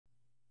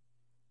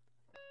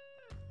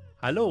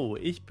Hallo,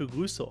 ich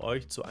begrüße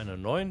euch zu einer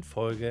neuen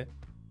Folge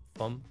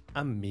vom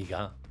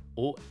Amiga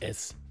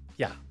OS.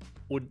 Ja,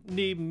 und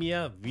neben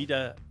mir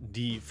wieder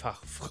die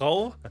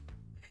Fachfrau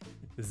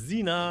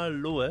Sina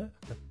Lohe.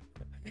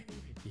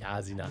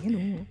 Ja, Sina.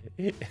 Hallo.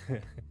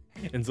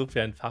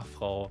 Insofern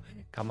Fachfrau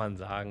kann man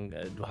sagen,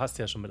 du hast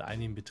ja schon mit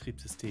einigen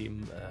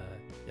Betriebssystemen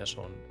ja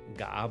schon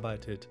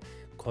gearbeitet,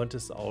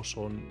 konntest auch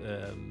schon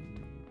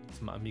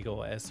zum Amiga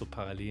OS so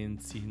Parallelen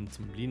ziehen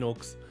zum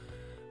Linux,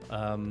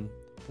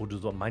 wo du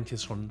so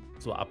manches schon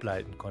so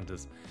ableiten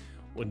konntest.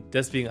 Und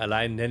deswegen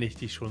allein nenne ich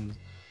dich schon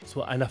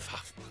zu einer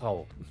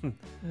Fachfrau.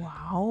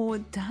 Wow,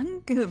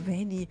 danke,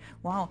 Paddy.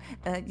 Wow,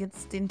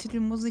 jetzt den Titel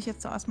muss ich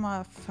jetzt zuerst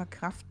mal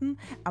verkraften.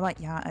 Aber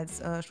ja,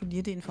 als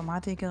studierte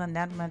Informatikerin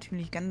lernt man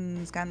natürlich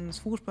ganz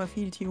furchtbar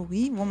viel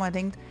Theorie, wo man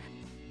denkt,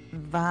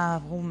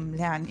 warum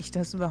lerne ich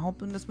das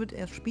überhaupt? Und das wird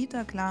erst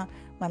später klar.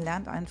 Man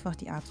lernt einfach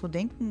die Art zu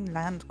denken,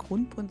 lernt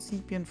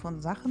Grundprinzipien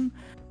von Sachen.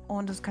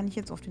 Und das kann ich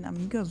jetzt auf den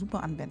Amiga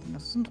super anwenden.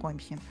 Das ist ein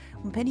Träumchen.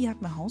 Und Paddy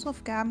hat mir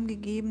Hausaufgaben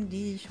gegeben,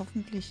 die ich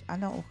hoffentlich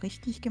alle auch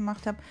richtig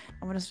gemacht habe.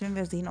 Aber das werden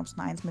wir sehen, ob es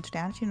eine 1 mit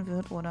Sternchen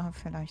wird oder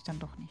vielleicht dann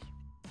doch nicht.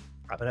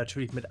 Aber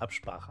natürlich mit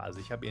Absprache.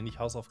 Also ich habe ihr nicht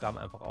Hausaufgaben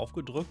einfach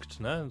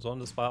aufgedrückt, ne?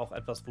 Sondern es war auch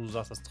etwas, wo du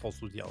sagst, das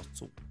traust du dir auch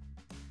zu.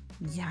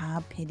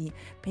 Ja, Paddy.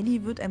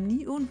 Paddy wird einem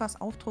nie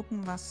irgendwas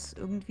aufdrucken, was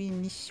irgendwie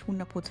nicht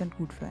 100%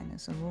 gut für einen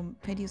ist. Also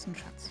Paddy ist ein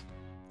Schatz.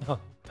 Ja,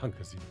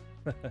 danke, Sina.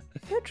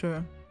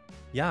 Bitte.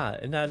 Ja,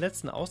 in der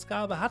letzten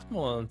Ausgabe hatten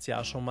wir uns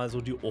ja schon mal so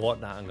die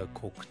Ordner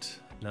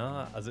angeguckt.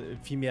 Ne? Also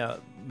vielmehr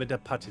mit der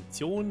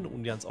Partition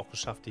und wir haben es auch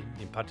geschafft,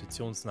 den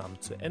Partitionsnamen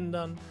zu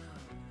ändern.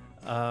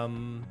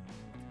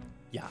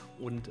 Ja,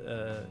 und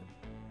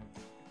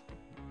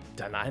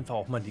dann einfach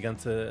auch mal die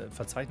ganze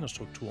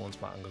Verzeichnisstruktur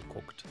uns mal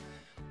angeguckt.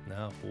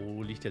 Na,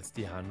 wo liegt jetzt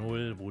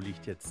DH0, wo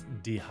liegt jetzt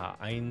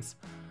DH1?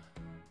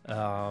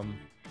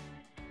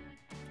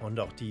 Und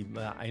auch die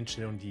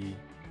Einstellungen, die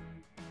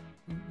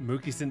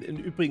möglich sind. Im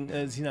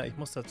Übrigen, Sina, ich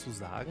muss dazu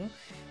sagen,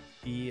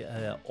 die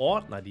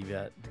Ordner, die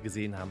wir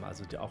gesehen haben,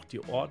 also auch die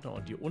Ordner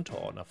und die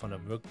Unterordner von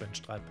der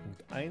Workbench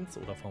 3.1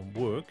 oder vom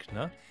Work,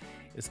 ne,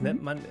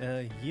 nennt man,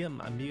 hier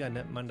im Amiga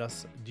nennt man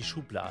das die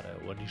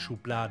Schublade oder die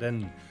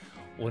Schubladen.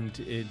 Und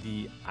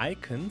die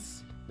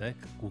Icons, ne,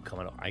 gut, kann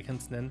man auch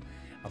Icons nennen,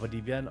 aber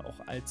die werden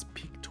auch als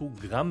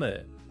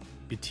Piktogramme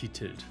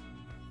betitelt.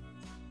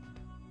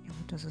 Ja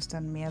gut, das ist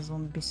dann mehr so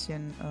ein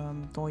bisschen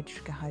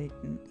deutsch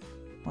gehalten.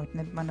 Heute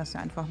nennt man das ja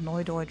einfach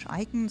Neudeutsch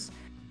Icons.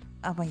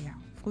 Aber ja,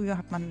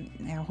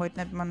 heute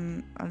nennt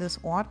man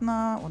alles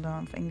Ordner oder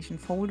auf Englischen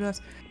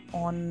Folders.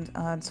 Und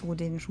zu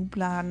den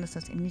Schubladen ist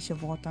das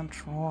englische Wort dann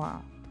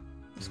Drawer.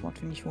 Das Wort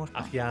finde ich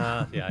furchtbar. Ach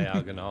ja,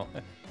 genau.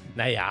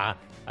 Naja,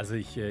 also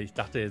ich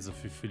dachte jetzt so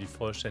für die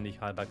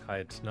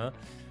Vollständigkeit, ne,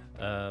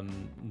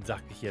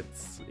 sag ich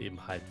jetzt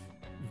eben halt,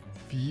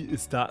 wie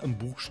es da im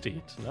Buch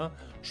steht, ne?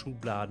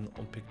 Schubladen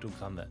und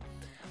Piktogramme.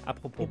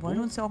 Apropos Wir wollen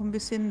Buch, uns ja auch ein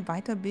bisschen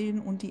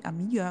weiterbilden und die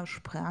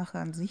Amiga-Sprache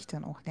an sich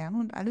dann auch lernen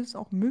und alles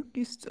auch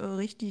möglichst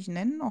richtig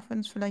nennen, auch wenn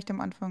es vielleicht am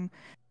Anfang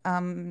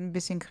ein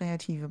bisschen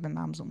kreative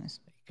Benamsung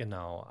ist.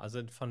 genau,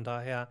 also von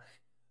daher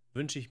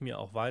wünsche ich mir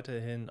auch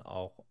weiterhin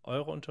auch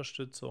eure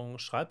Unterstützung.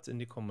 Schreibt es in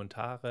die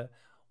Kommentare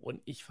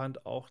und ich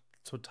fand auch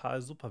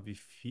total super, wie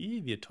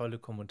viel wir tolle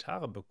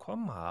Kommentare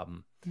bekommen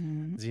haben.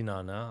 Mhm.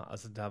 Sina, ne?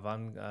 Also da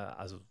waren,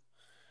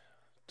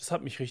 das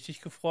hat mich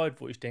richtig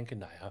gefreut, wo ich denke,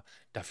 naja,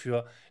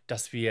 dafür,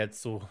 dass wir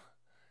jetzt so,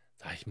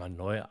 sag ich mal,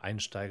 neue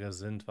Einsteiger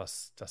sind,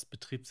 was das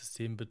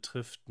Betriebssystem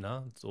betrifft,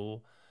 ne?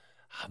 So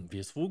haben wir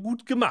es wohl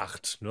gut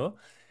gemacht, ne?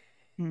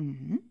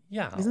 Mhm.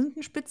 Wir Ja. sind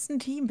ein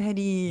Spitzenteam,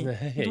 Paddy.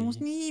 Du musst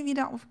nie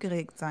wieder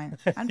aufgeregt sein.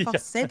 Einfach Ja.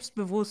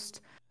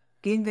 selbstbewusst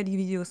gehen wir die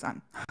Videos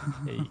an.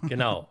 Hey,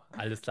 genau,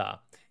 alles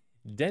klar.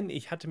 Denn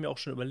ich hatte mir auch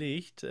schon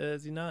überlegt,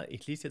 Sina,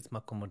 ich lese jetzt mal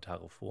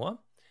Kommentare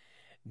vor,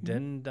 Mhm.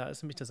 denn da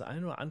ist nämlich das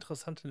eine oder andere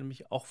Interessante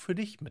nämlich auch für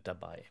dich mit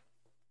dabei.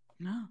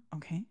 Ah,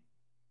 okay.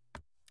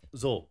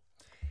 So,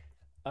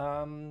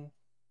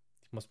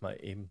 ich muss mal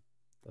eben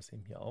das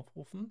eben hier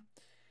aufrufen.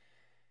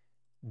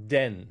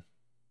 Denn,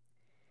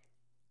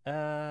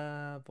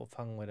 wo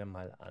fangen wir denn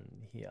mal an?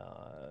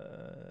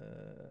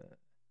 Hier,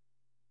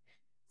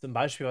 zum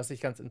Beispiel, was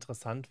ich ganz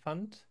interessant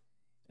fand,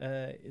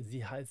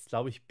 sie heißt,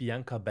 glaube ich,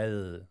 Bianca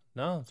Bell,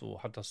 ne?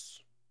 So hat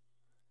das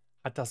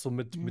so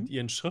mit Mhm.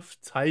 ihren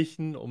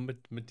Schriftzeichen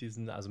und mit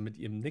diesen, also mit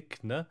ihrem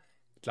Nick, ne?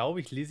 Glaube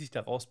ich, lese ich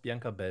daraus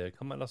Bianca Bell.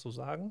 Kann man das so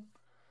sagen?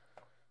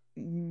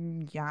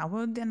 Ja,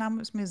 aber der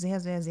Name ist mir sehr,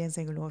 sehr, sehr,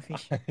 sehr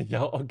geläufig.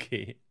 Ja,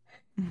 okay.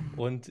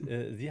 Und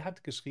sie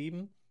hat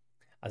geschrieben,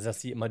 also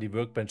dass sie immer die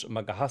Workbench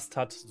immer gehasst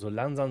hat, so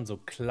langsam, so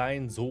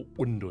klein, so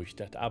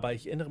undurchdacht. Aber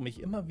ich erinnere mich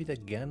immer wieder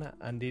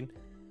gerne an den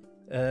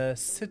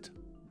Sid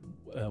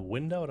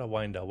Winder oder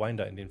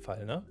Winder in dem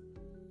Fall, ne?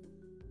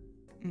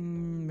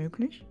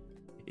 Möglich?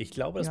 Ich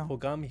glaube, das Ja.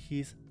 Programm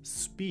hieß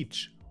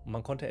Speech und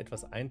man konnte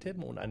etwas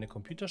eintippen und eine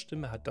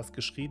Computerstimme hat das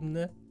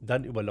Geschriebene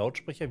dann über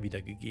Lautsprecher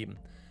wiedergegeben.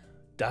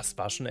 Das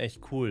war schon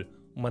echt cool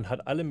und man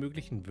hat alle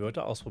möglichen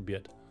Wörter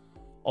ausprobiert.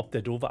 Ob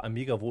der doofe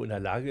Amiga wohl in der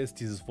Lage ist,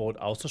 dieses Wort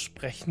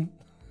auszusprechen?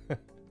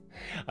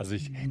 Also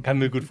ich kann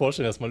mir gut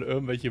vorstellen, dass man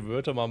irgendwelche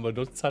Wörter mal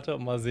benutzt hatte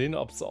und mal sehen,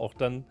 ob es auch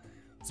dann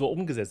so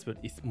umgesetzt wird.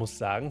 Ich muss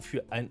sagen,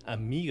 für ein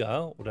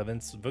Amiga oder wenn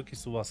es wirklich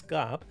sowas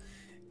gab,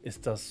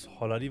 ist das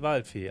Holla die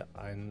Waldfee.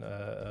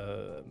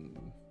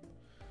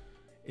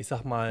 Ich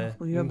sag War mal,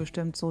 früher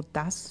bestimmt so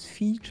das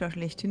Feature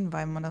schlechthin,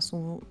 weil man das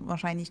so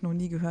wahrscheinlich noch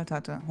nie gehört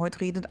hatte.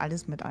 Heute redet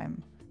alles mit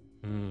einem.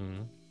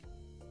 hm,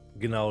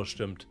 genau,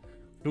 stimmt.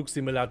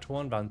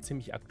 Flugsimulatoren waren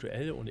ziemlich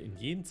aktuell und in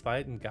jedem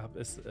zweiten gab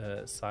es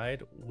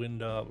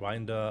Sidewinder,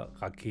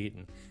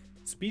 Raketen.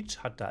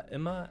 Speech hat da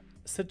immer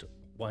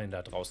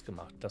Sidwinder draus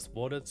gemacht. Das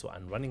wurde zu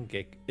einem Running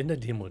Gag in der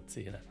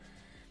Demo-Szene.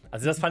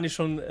 Also das fand ich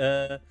schon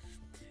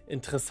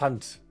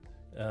interessant,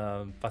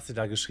 was sie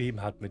da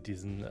geschrieben hat mit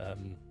diesen,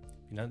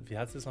 wie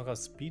heißt es noch?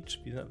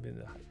 Speech?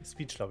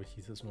 Speech, glaube ich,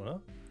 hieß es nur,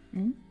 ne?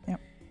 Ja.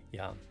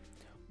 Ja.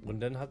 Und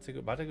dann hat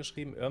sie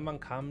weitergeschrieben, irgendwann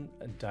kam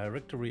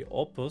Directory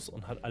Opus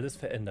und hat alles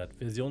verändert.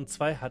 Version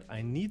 2 hat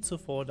ein nie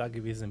zuvor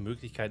dagewesene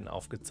Möglichkeiten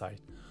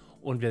aufgezeigt.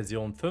 Und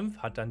Version 5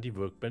 hat dann die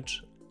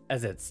Workbench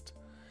ersetzt.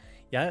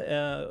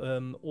 Ja,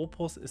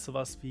 Opus ist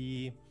sowas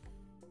wie,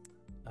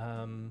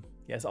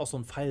 ist auch so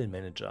ein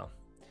File-Manager.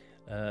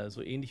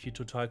 So ähnlich wie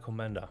Total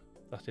Commander.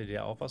 Sagt ihr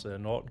dir auch was? Oder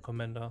Norton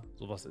Commander?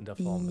 Sowas in der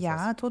Form ist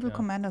Ja, das. Total Ja.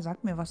 Commander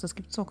sagt mir was. Das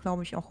gibt es doch,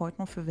 glaube ich, auch heute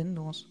noch für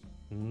Windows.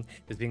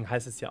 Deswegen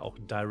heißt es ja auch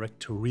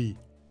Directory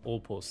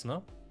Opus,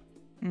 ne?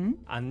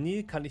 An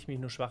Neil kann ich mich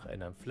nur schwach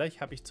erinnern. Vielleicht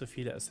habe ich zu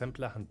viele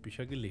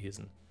Assembler-Handbücher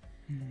gelesen.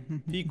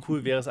 Wie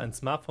cool wäre es, ein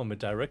Smartphone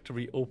mit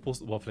Directory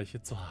Opus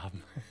Oberfläche zu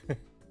haben.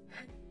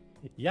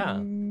 Ja.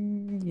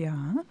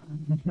 Ja.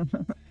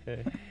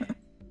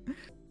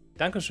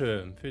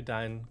 Dankeschön für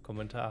deinen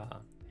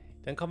Kommentar.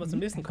 Dann kommen wir zum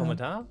nächsten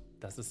Kommentar.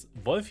 Das ist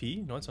Wolfi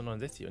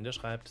 1969 und der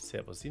schreibt: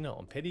 Servus Sina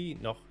und Paddy,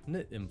 noch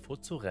eine Info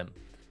zu RAM.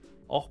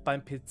 Auch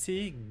beim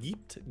PC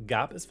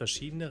gab es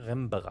verschiedene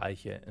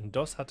RAM-Bereiche. In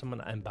DOS hatte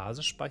man einen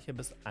Basisspeicher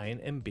bis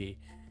 1 MB.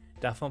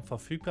 Davon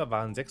verfügbar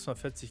waren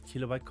 640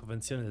 KB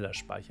konventioneller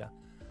Speicher.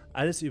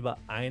 Alles über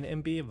 1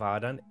 MB war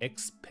dann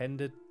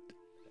Expanded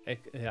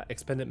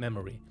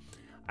Memory.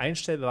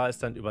 Einstellbar war es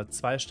dann über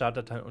 2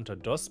 Startdateien unter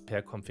DOS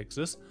per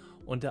config.sys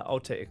und der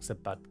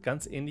Auto-Exec-Bud,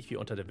 ganz ähnlich wie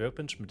unter der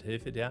Workbench mit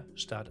Hilfe der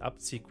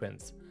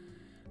Startup-Sequence.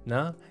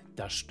 Na,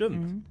 das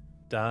stimmt.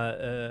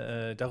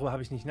 Darüber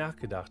habe ich nicht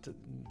nachgedacht.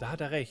 Da hat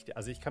er recht.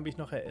 Also ich kann mich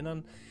noch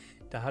erinnern,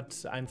 da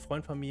hat ein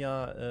Freund von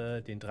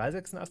mir den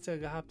 386er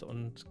gehabt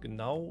und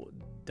genau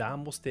da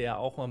musste er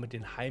auch mal mit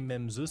den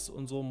High-Mem-Sys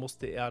und so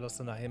musste er das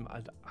dann daheim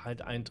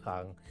halt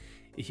eintragen.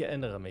 Ich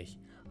erinnere mich.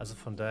 Also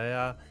von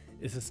daher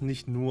ist es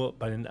nicht nur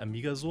bei den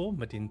Amiga so,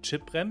 mit den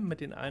Chip-RAM,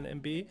 mit den 1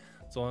 MB,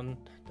 sondern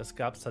das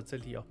gab es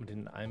tatsächlich auch mit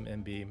den 1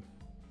 MB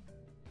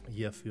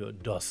hier für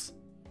DOS.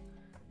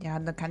 Ja,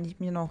 da kann ich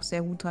mir noch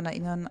sehr gut dran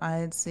erinnern,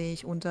 als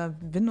ich unter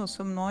Windows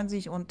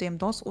 95 und dem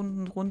DOS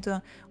unten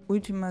drunter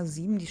Ultima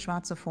 7 die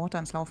schwarze Pforte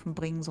ans Laufen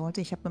bringen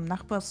sollte. Ich habe mit dem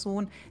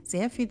Nachbarssohn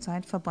sehr viel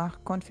Zeit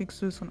verbracht,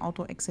 config.sys und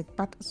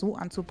Auto-Exec-Bud so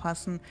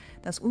anzupassen,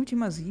 dass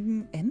Ultima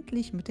 7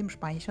 endlich mit dem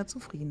Speicher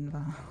zufrieden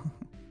war.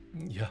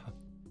 Ja.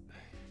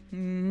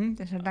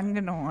 Das hat lang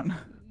gedauert.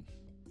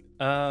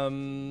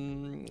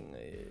 Dann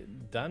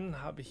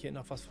habe ich hier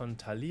noch was von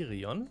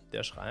Talirion,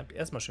 der schreibt: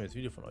 Erstmal schönes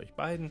Video von euch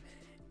beiden.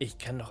 Ich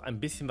kann noch ein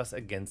bisschen was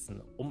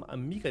ergänzen. Um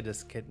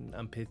Amiga-Disketten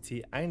am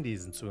PC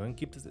einlesen zu können,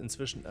 gibt es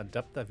inzwischen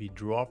Adapter wie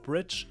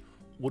Drawbridge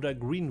oder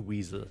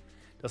Greenweasel.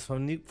 Das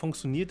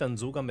funktioniert dann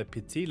sogar mit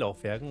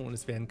PC-Laufwerken und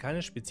es werden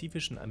keine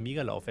spezifischen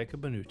Amiga-Laufwerke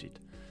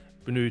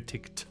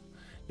benötigt.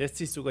 Lässt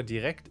sich sogar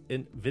direkt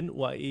in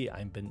WinUAE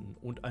einbinden.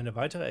 Und eine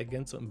weitere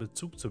Ergänzung in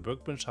Bezug zur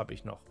Workbench habe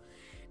ich noch.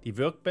 Die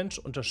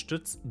Workbench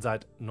unterstützt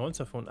seit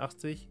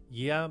 1985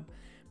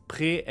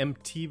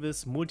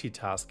 präemptives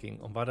Multitasking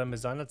und war damit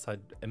seinerzeit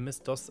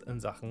MS-DOS in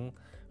Sachen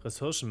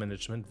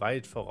Ressourcenmanagement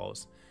weit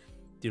voraus.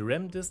 Die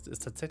RAM-Disk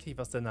ist tatsächlich,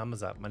 was der Name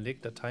sagt. Man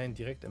legt Dateien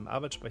direkt im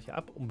Arbeitsspeicher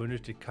ab und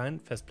benötigt keinen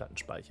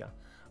Festplattenspeicher.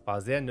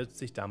 War sehr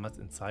nützlich damals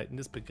in Zeiten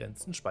des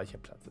begrenzten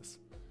Speicherplatzes.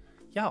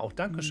 Ja, auch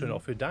Dankeschön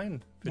auch für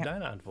deine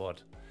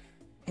Antwort.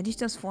 Hätte ich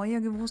das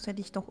vorher gewusst,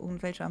 hätte ich doch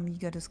irgendwelche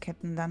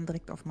Amiga-Disketten dann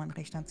direkt auf meinen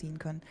Rechner ziehen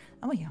können.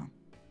 Aber ja,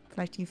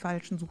 vielleicht die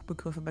falschen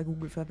Suchbegriffe bei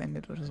Google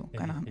verwendet oder so.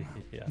 Keine Ahnung.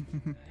 Ja.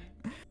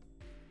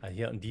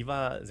 Hier, und die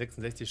war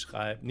 66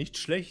 schreibt: Nicht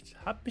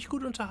schlecht, hat mich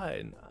gut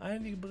unterhalten.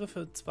 Einige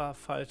Begriffe zwar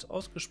falsch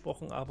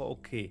ausgesprochen, aber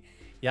okay.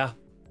 Ja,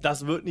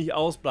 das wird nicht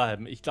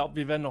ausbleiben. Ich glaube,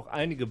 wir werden noch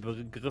einige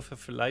Begriffe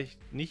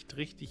vielleicht nicht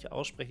richtig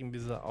aussprechen, wie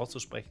sie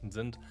auszusprechen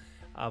sind.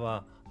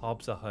 Aber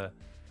Hauptsache,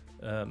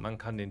 man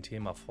kann dem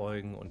Thema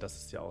folgen und das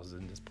ist ja auch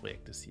Sinn des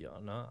Projektes hier.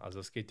 Ne? Also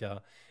es geht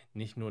ja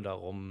nicht nur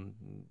darum,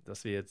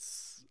 dass wir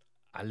jetzt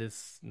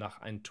alles nach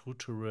einem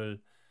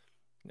Tutorial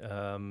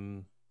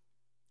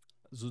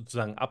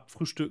sozusagen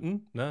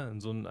abfrühstücken, ne?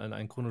 In so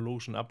einen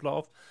chronologischen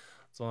Ablauf,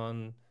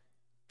 sondern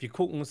wir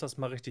gucken uns das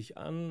mal richtig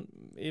an,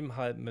 eben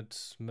halt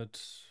mit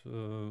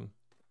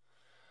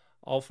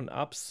Auf und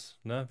Abs,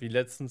 ne? Wie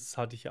letztens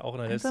hatte ich ja auch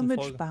in der Einfach letzten mit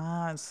Folge.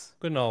 Spaß.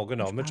 Genau,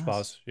 mit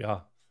Spaß,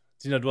 ja.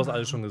 Sina, du hast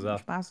alles schon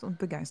gesagt. Spaß und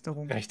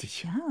Begeisterung.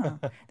 Richtig. Ja,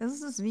 das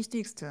ist das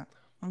Wichtigste.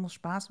 Man muss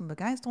Spaß und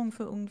Begeisterung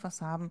für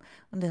irgendwas haben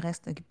und der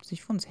Rest ergibt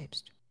sich von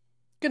selbst.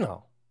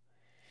 Genau.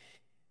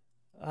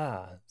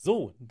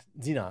 So,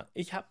 Sina,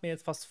 ich habe mir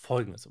jetzt was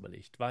Folgendes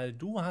überlegt, weil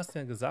du hast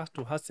ja gesagt,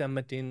 du hast ja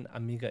mit den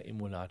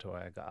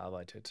Amiga-Emulator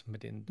gearbeitet,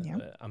 mit den, Ja.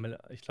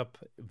 ich glaube,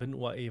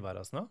 WinUAE war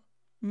das, ne?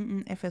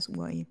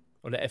 FSUAE.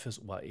 Oder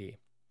FSUAE.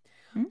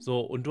 Hm?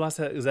 So, und du hast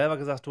ja selber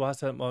gesagt, du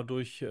hast ja immer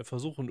durch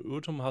Versuch und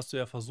Irrtum hast du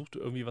ja versucht,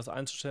 irgendwie was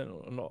einzustellen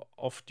und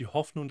auf die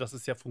Hoffnung, dass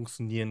es ja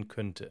funktionieren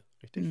könnte,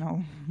 richtig?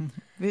 Genau.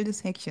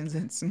 Wildes Häkchen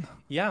setzen.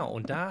 Ja,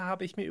 und da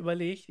habe ich mir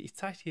überlegt, ich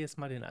zeige dir jetzt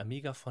mal den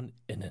Amiga von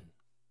innen.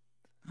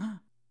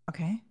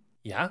 Okay.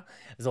 Ja,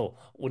 so,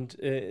 und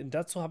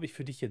dazu habe ich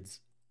für dich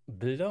jetzt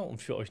Bilder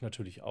und für euch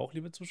natürlich auch,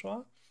 liebe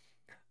Zuschauer.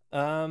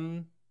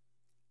 Ähm,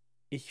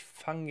 Ich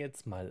fange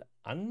jetzt mal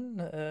an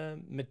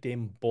mit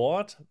dem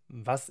Board,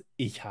 was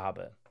ich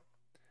habe.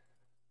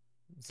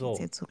 Geht's So,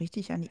 jetzt so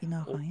richtig an die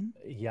Innereien?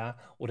 ja,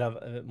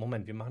 oder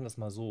Moment, wir machen das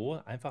mal so,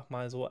 einfach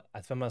mal so,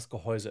 als wenn man das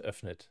Gehäuse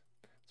öffnet.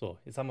 So,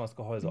 jetzt haben wir das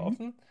Gehäuse Mhm.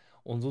 offen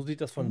und so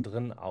sieht das von Mhm.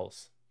 drin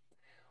aus.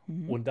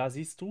 Mhm. Und da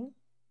siehst du,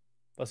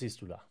 was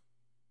siehst du da?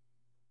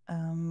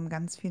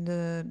 Ganz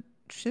viele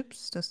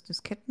Chips, das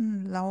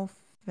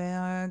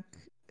Diskettenlaufwerk,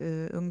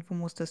 irgendwo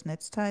muss das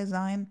Netzteil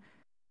sein.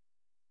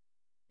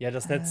 Ja,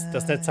 das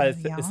Netzteil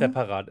ist Ja.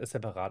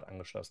 separat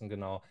angeschlossen,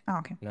 genau. Ah,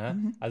 okay. Ne?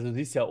 Mhm. Also du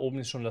siehst ja oben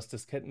ist schon das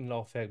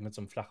Diskettenlaufwerk mit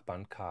so einem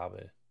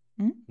Flachbandkabel.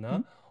 Mhm. Ne?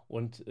 Mhm.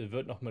 Und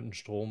wird noch mit einem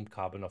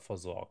Stromkabel noch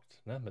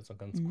versorgt. Ne? Mit so einem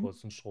ganz Mhm.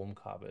 kurzen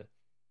Stromkabel. So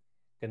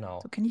Genau.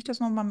 kenne ich das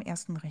noch beim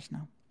ersten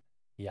Rechner.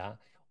 Ja.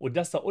 Und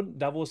das da unten,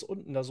 da wo es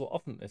unten da so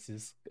offen ist,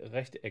 dieses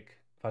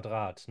Rechteck,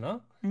 Quadrat,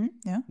 ne? Mhm.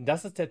 Ja.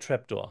 Das ist der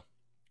Trapdoor.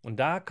 Und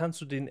da kannst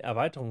du den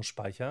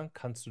Erweiterungsspeicher,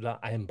 kannst du da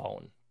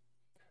einbauen.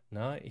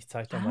 Na, ich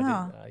zeige dir mal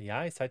den, Ah,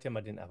 ja, ich zeige dir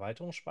mal den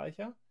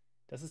Erweiterungsspeicher.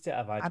 Das ist der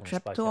Trapdoor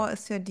Erweiterungsspeicher.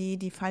 ist ja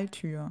die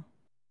Falltür.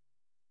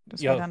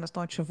 Das wäre Ja, dann das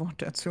deutsche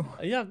Wort dazu.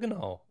 ja,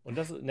 genau. Und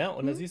da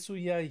Mhm. siehst du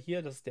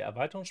hier, das ist der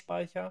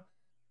Erweiterungsspeicher.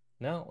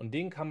 Ne? Und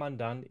den kann man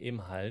dann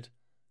eben halt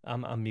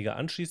am Amiga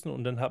anschließen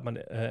und dann hat man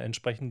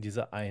entsprechend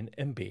diese 1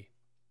 MB.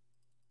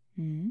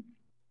 Mhm.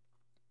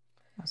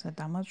 Was ja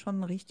damals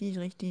schon richtig,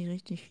 richtig,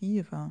 richtig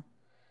viel war.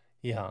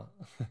 Ja.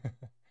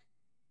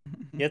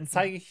 Jetzt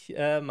zeige ich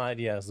mal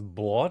dir das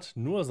Board,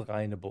 nur das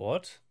reine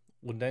Board.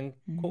 Und dann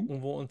Mhm.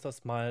 gucken wir uns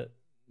das mal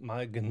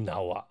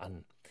genauer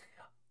an.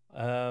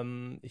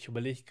 Ich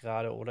überlege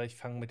gerade, oder ich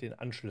fange mit den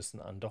Anschlüssen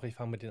an. Doch, ich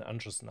fange mit den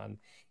Anschlüssen an.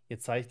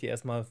 Jetzt zeige ich dir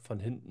erstmal von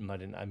hinten mal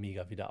den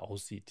Amiga, wie der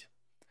aussieht.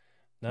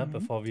 Ne? Mhm.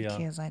 Bevor Die wir,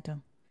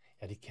 Kehrseite.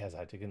 ja, die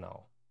Kehrseite,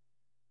 genau.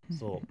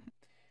 So,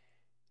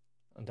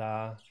 und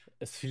da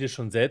ist vieles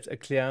schon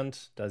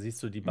selbsterklärend. Da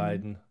siehst du die Mhm.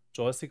 beiden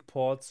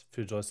Joystick-Ports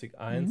für Joystick Mhm.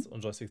 1 und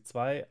Joystick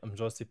 2. Am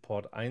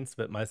Joystick-Port 1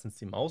 wird meistens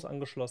die Maus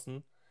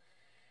angeschlossen.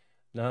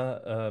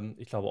 Na,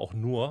 ich glaube auch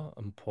nur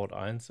am Port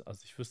 1.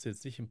 Also ich wüsste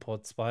jetzt nicht im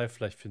Port 2,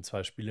 vielleicht für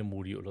 2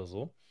 Spiele-Modi oder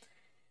so.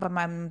 Bei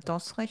meinem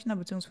DOS-Rechner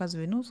bzw.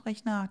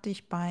 Windows-Rechner hatte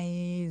ich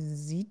bei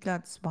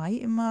Siedler 2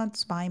 immer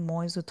zwei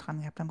Mäuse dran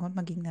gehabt. Dann konnte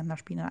man gegeneinander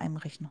spielen an einem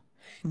Rechner.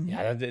 Mhm.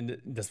 Ja,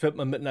 das wird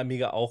man mit einer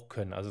Amiga auch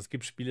können. Also es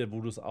gibt Spiele,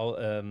 wo du es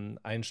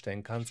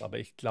einstellen kannst, aber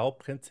ich glaube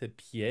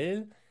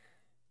prinzipiell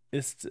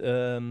ist,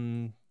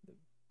 wie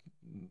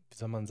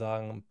soll man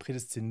sagen,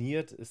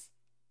 prädestiniert ist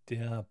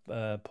der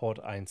Port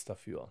 1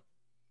 dafür.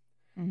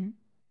 Mhm.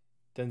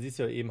 Dann siehst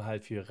du ja eben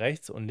halt für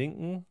rechts und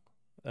linken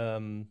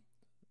ähm,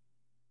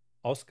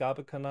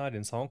 Ausgabekanal,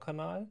 den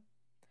Soundkanal.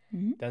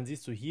 Mhm. Dann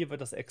siehst du, hier wird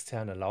das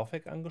externe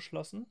Laufwerk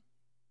angeschlossen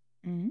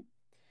Mhm.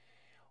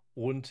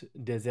 und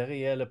der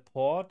serielle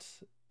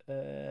Port,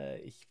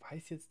 ich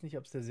weiß jetzt nicht,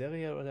 ob es der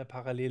serielle oder der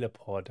parallele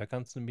Port, da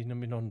kannst du nämlich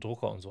noch einen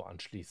Drucker und so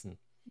anschließen.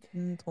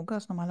 Ein Drucker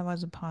ist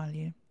normalerweise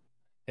parallel.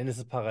 Dann ist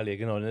es parallel,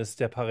 genau, dann ist es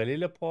der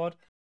parallele Port.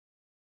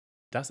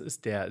 Das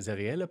ist der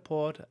serielle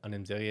Port. An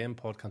dem seriellen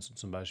Port kannst du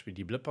zum Beispiel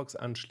die Blipbox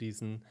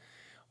anschließen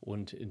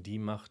und die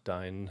macht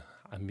dein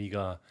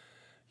Amiga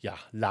ja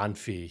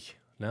LAN-fähig,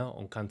 ne?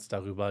 Und kannst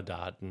darüber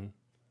Daten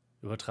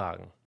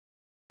übertragen.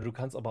 Du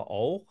kannst aber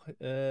auch,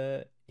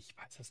 ich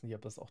weiß jetzt nicht,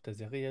 ob das auch der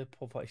serielle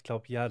Port war. Ich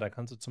glaube ja, da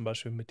kannst du zum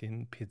Beispiel mit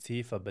dem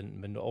PC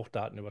verbinden, wenn du auch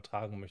Daten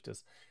übertragen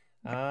möchtest.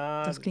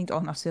 Ja, Ah, das klingt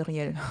auch nach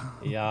seriell.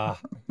 ja,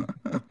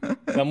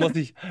 da muss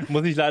ich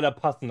leider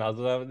passen.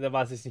 Also da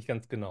weiß ich nicht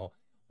ganz genau.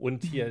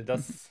 Und hier,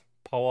 das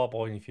Power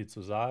brauche ich nicht viel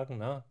zu sagen,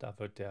 ne? Da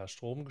wird der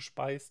Strom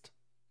gespeist,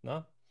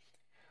 ne?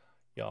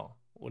 Ja.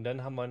 Und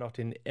dann haben wir noch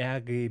den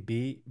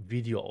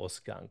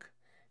RGB-Videoausgang.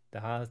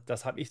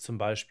 Das habe ich zum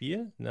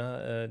Beispiel,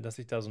 ne, dass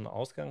ich da so einen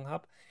Ausgang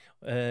habe,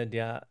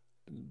 der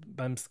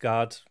beim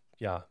SCART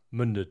ja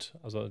mündet.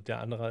 Also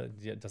das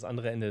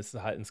andere Ende ist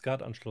halt ein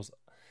SCART-Anschluss,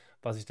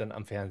 was ich dann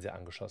am Fernseher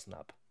angeschlossen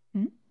habe.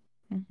 Mhm.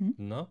 Mhm.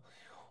 Ne?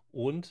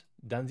 Und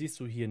dann siehst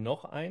du hier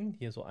noch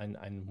hier so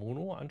einen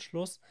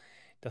Mono-Anschluss.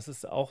 Das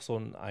ist auch so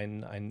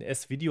ein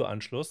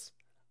S-Video-Anschluss.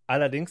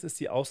 Allerdings ist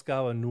die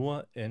Ausgabe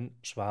nur in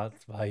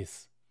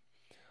Schwarz-Weiß.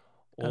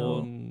 Oh.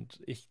 Und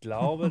ich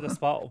glaube,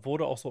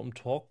 wurde auch so im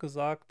Talk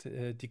gesagt,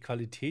 die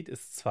Qualität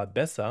ist zwar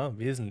besser,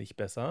 wesentlich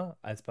besser,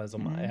 als bei so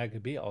einem Mhm.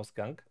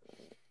 RGB-Ausgang.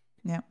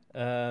 Ja.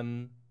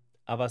 Ähm,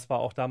 aber es war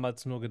auch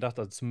damals nur gedacht,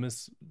 also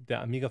zumindest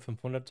der Amiga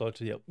 500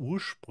 sollte ja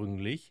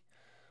ursprünglich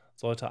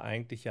sollte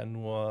eigentlich ja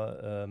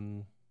nur,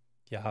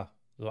 ja,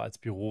 so als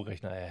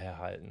Bürorechner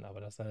herhalten.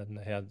 Aber dass er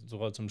nachher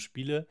sogar zum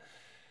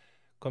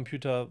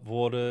Spielecomputer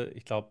wurde,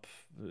 ich glaube,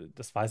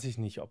 das weiß ich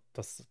nicht, ob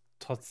das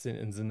trotzdem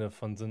im Sinne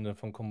von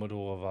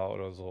Commodore war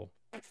oder so.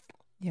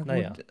 Ja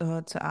Naja.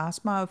 gut,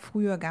 zuerst mal,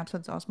 früher gab es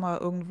jetzt zuerst mal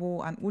irgendwo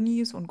an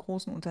Unis und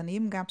großen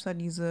Unternehmen gab es ja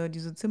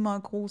diese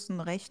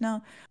zimmergroßen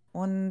Rechner.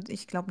 Und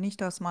ich glaube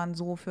nicht, dass man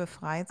so für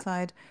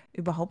Freizeit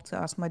überhaupt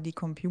zuerst mal die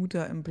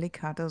Computer im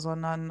Blick hatte,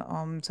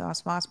 sondern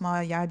zuerst war es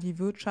mal, ja, die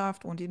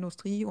Wirtschaft und die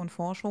Industrie und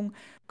Forschung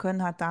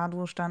können halt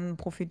dadurch dann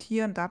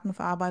profitieren,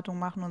 Datenverarbeitung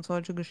machen und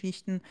solche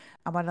Geschichten.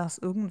 Aber dass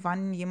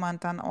irgendwann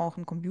jemand dann auch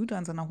einen Computer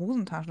in seiner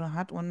Hosentasche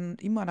hat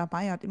und immer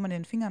dabei hat, immer in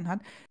den Fingern hat,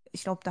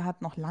 ich glaube, da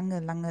hat noch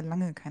lange, lange,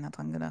 lange keiner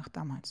dran gedacht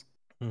damals.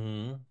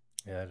 Mhm.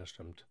 Ja, das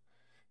stimmt.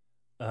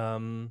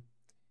 Ähm,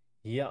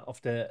 Hier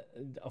auf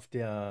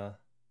der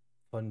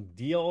von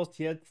dir aus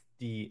jetzt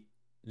die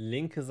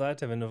linke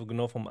Seite, wenn du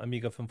genau vom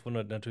Amiga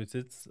 500 natürlich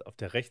sitzt, auf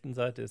der rechten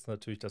Seite ist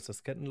natürlich das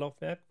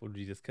Diskettenlaufwerk, wo du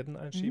die Disketten Mhm.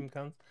 einschieben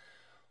kannst.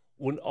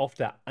 Und auf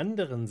der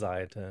anderen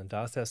Seite,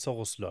 da ist der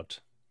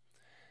Soros-Slot.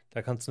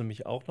 Da kannst du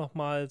nämlich auch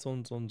nochmal so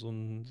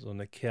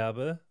eine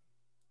Kerbe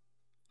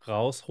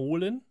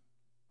rausholen,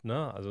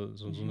 ne? Also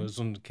Mhm.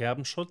 so ein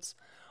Kerbenschutz.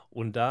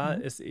 Und da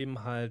Mhm. ist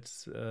eben halt,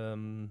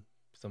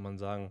 wie soll man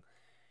sagen,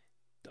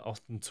 auch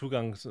ein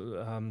Zugang,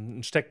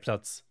 ein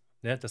Steckplatz.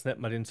 Ne? Das nennt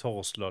man den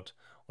Soros-Slot.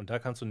 Und da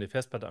kannst du eine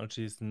Festplatte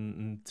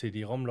anschließen, ein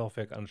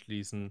CD-ROM-Laufwerk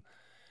anschließen.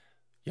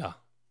 Ja,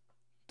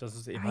 das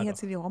ist eben Ah, halt ja, auch.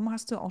 CD-ROM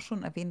hast du auch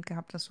schon erwähnt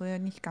gehabt. Das soll ja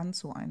nicht ganz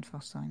so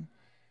einfach sein.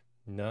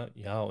 Ne?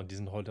 Ja, und die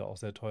sind heute auch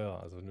sehr teuer.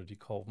 Also wenn du die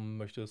kaufen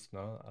möchtest,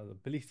 ne? Also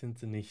billig sind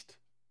sie nicht.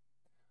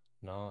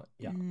 Na,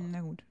 ja.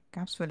 Na gut,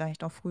 gab es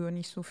vielleicht auch früher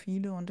nicht so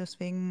viele und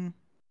deswegen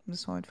ist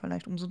es heute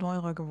vielleicht umso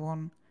teurer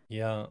geworden.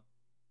 Ja.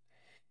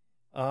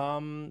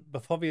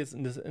 Bevor wir jetzt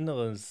in das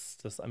Innere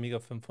des Amiga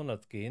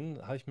 500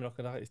 gehen, habe ich mir noch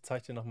gedacht, ich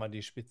zeige dir nochmal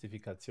die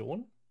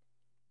Spezifikation.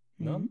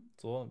 Ne? Mhm.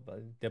 So,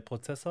 weil der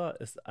Prozessor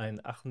ist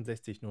ein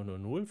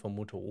 68000 von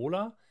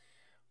Motorola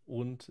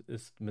und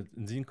ist mit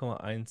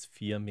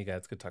 7,14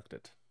 MHz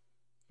getaktet.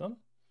 Ne?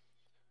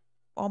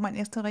 Oh, mein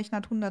erster Rechner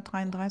hat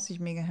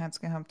 133 Megahertz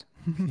gehabt.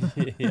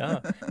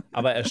 Ja,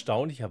 aber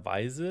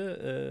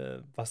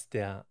erstaunlicherweise, was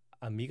der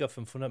Amiga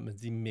 500 mit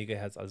 7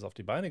 MHz alles auf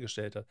die Beine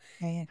gestellt hat,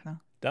 Ja, ja,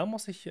 klar. da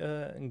muss ich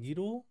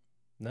Guido,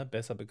 ne,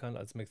 besser bekannt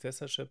als Max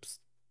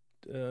Chips,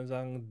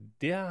 sagen,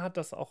 der hat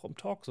das auch im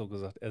Talk so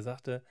gesagt. Er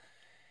sagte,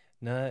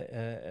 ne,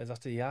 er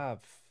sagte,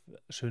 ja,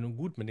 schön und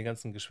gut mit den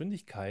ganzen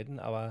Geschwindigkeiten,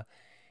 aber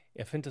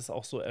er findet es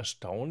auch so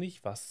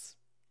erstaunlich, was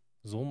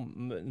so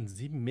ein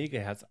 7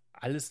 Megahertz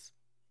alles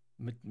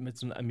mit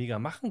so einem Amiga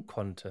machen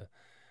konnte.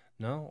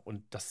 Ne?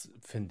 Und das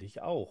finde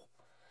ich auch.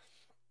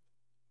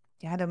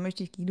 Ja, da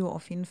möchte ich Guido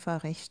auf jeden Fall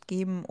recht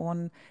geben.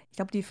 Und ich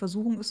glaube, die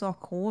Versuchung ist auch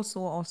groß,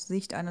 so aus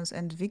Sicht eines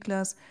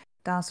Entwicklers,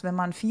 dass wenn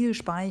man viel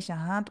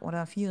Speicher hat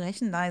oder viel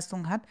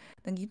Rechenleistung hat,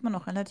 dann geht man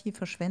auch relativ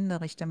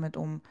verschwenderisch damit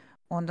um.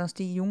 Und dass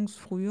die Jungs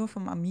früher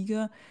vom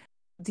Amiga,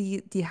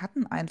 die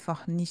hatten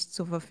einfach nichts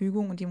zur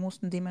Verfügung und die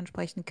mussten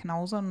dementsprechend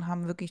knausern und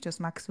haben wirklich das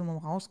Maximum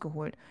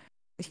rausgeholt.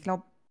 Ich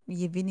glaube,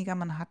 je weniger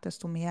man hat,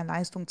 desto mehr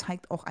Leistung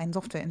zeigt auch ein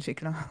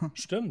Softwareentwickler.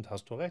 Stimmt,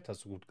 hast du recht,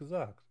 hast du gut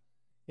gesagt.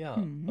 Ja,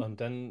 Mhm.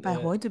 und dann,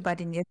 Weil heute bei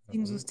den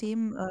jetzigen mhm.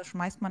 Systemen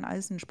schmeißt man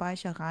alles in den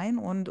Speicher rein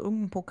und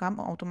irgendein Programm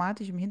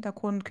automatisch im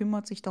Hintergrund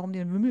kümmert sich darum,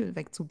 den Wimmel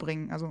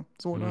wegzubringen. Also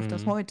so läuft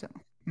das Mhm. heute.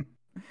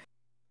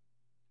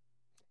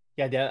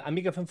 Ja, der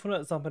Amiga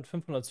 500 ist auch mit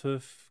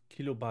 512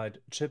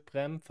 Kilobyte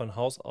Chip-RAM von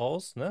Haus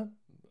aus, ne?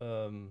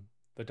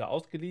 Wird er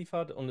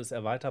ausgeliefert und ist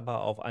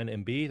erweiterbar auf 1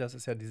 MB. Das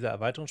ist ja dieser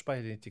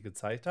Erweiterungsspeicher, den ich dir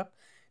gezeigt habe,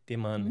 den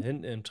man Mhm.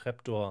 hinten im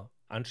Trapdoor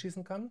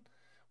anschließen kann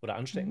oder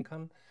anstecken Mhm.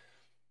 kann.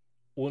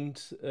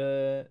 Und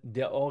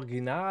der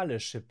originale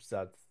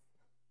Chipsatz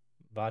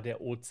war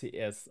der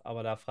OCS,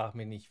 aber da frag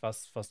mich nicht,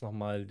 was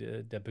nochmal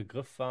der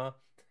Begriff war.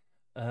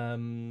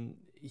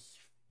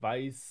 Ich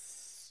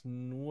weiß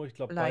nur, ich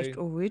glaube, Vielleicht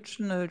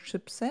Original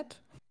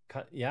Chipset.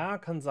 ja,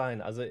 kann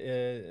sein. Also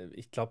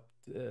ich glaube,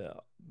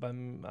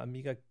 beim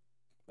Amiga,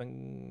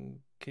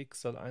 beim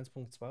Kickstart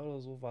 1.2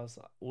 oder so war es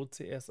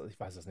OCS, also ich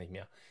weiß es nicht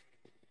mehr.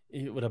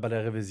 Oder bei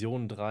der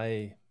Revision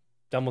 3,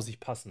 da muss ich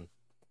passen.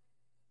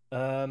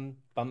 Beim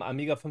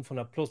Amiga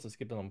 500 Plus, es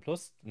gibt ja noch einen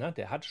Plus, ne,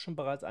 der hatte schon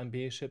bereits einen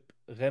B-Chip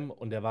RAM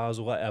und der war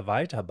sogar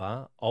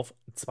erweiterbar auf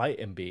 2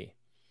 MB.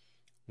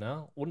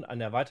 Ne, und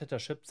ein erweiterter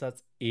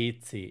Chipsatz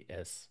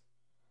ECS.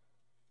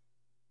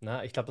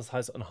 Na, ich glaube, das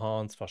heißt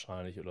Enhanced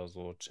wahrscheinlich oder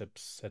so,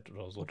 Chipset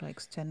oder so. Oder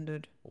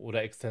Extended.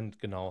 Oder Extend,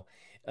 genau.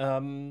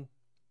 Ähm,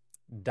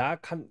 da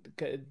kann,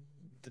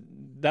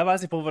 da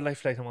weiß ich, wo wir gleich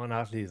vielleicht nochmal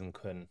nachlesen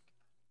können.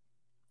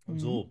 Mhm.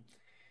 So,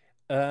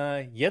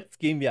 jetzt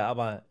gehen wir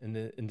aber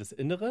in das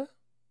Innere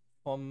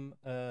vom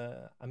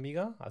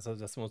Amiga, also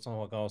dass wir uns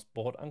nochmal genau das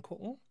Board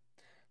angucken.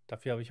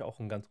 Dafür habe ich auch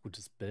ein ganz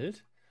gutes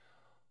Bild.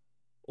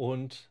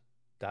 Und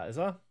da ist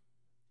er.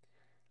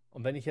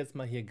 Und wenn ich jetzt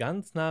mal hier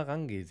ganz nah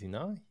rangehe,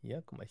 Sina,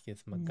 hier, guck mal, ich gehe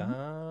jetzt mal Mhm.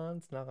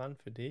 ganz nah ran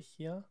für dich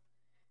hier.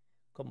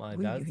 Guck mal,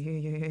 da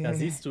Uiuiuiui.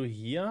 siehst du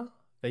hier,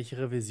 welche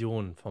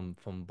Revision vom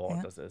Board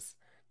Ja. das ist.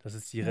 Das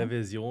ist die Ja,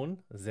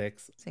 Revision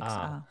 6a.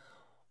 6a. Mhm.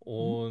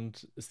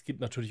 Und es gibt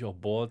natürlich auch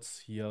Boards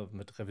hier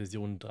mit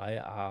Revision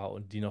 3a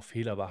und die noch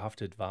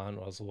fehlerbehaftet waren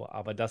oder so.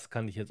 Aber das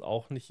kann ich jetzt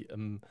auch nicht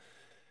im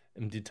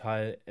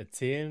Detail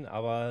erzählen.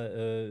 Aber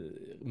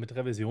mit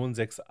Revision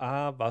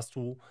 6a warst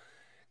du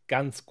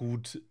ganz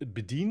gut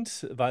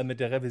bedient, weil mit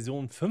der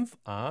Revision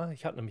 5a,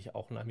 ich habe nämlich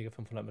auch einen Amiga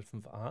 500 mit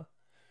 5a,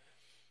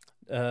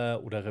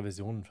 oder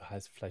Revision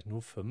heißt vielleicht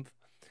nur 5,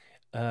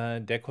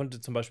 der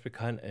konnte zum Beispiel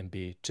kein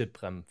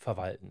MB-Chip-RAM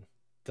verwalten.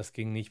 Das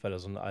ging nicht, weil er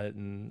so einen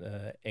alten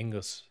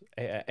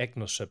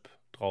Agnos-Chip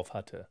drauf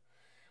hatte.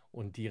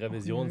 Und die Och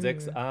Revision nö.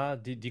 6a,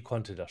 die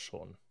konnte das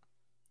schon.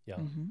 Ja,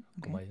 Mhm,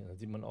 guck okay. mal, da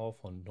sieht man auch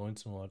von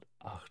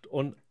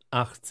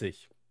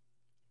 1988.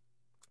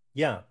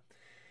 Ja,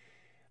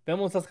 wenn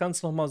wir uns das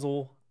Ganze nochmal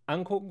so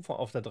angucken,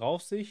 auf der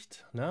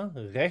Draufsicht, ne,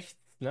 rechts,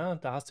 ne,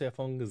 da hast du ja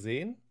vorhin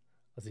gesehen,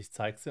 also ich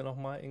zeige es dir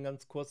nochmal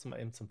ganz kurz, mal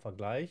eben zum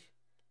Vergleich.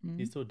 Mhm.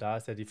 Siehst du, da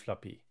ist ja die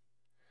Floppy.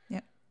 Ja.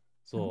 Mhm.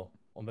 So,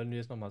 und wenn du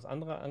jetzt nochmal das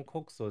andere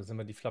anguckst, so, jetzt sind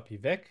wir die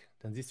Floppy weg,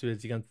 dann siehst du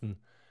jetzt die ganzen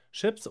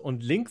Chips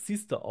und links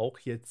siehst du auch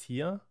jetzt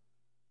hier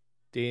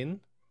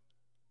den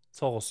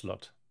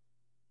Zorro-Slot,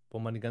 wo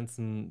man die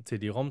ganzen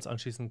CD-ROMs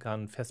anschließen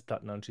kann,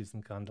 Festplatten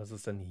anschließen kann. Das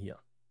ist dann hier.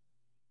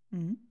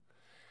 Mhm.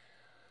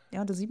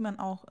 Ja, da sieht man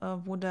auch,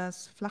 wo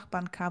das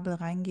Flachbandkabel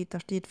reingeht, da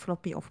steht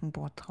Floppy auf dem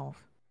Board drauf.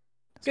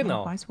 Dass man auch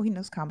Genau. weiß, wohin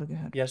das Kabel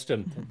gehört. Ja,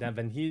 stimmt. Da,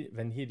 wenn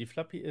hier die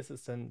Floppy ist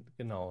dann,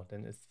 genau,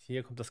 dann ist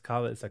hier kommt das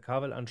Kabel, ist der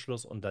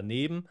Kabelanschluss und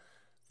daneben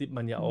sieht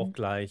man ja auch Mhm.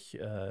 gleich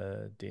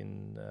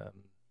den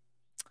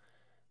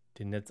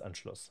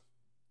Netzanschluss.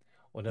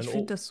 Und dann, Ich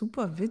finde oh, das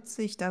super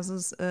witzig, dass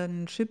es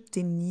einen Chip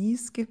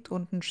Denise gibt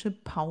und einen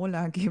Chip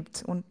Paula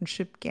gibt und einen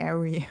Chip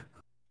Gary.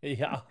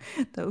 ja,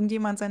 Da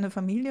irgendjemand seine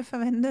Familie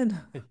verwendet.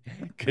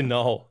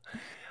 genau.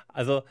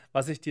 Also,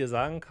 was ich dir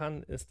sagen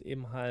kann, ist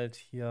eben halt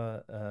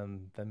hier,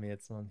 wenn wir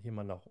jetzt noch hier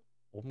mal nach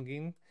oben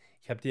gehen.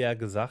 Ich habe dir ja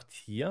gesagt,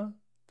 hier,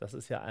 das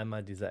ist ja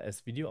einmal dieser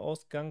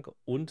S-Video-Ausgang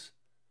und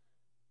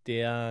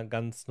der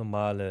ganz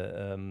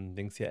normale,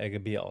 Dings hier,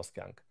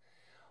 RGB-Ausgang.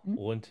 Hm?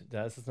 Und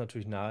da ist es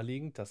natürlich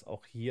naheliegend, dass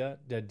auch hier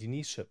der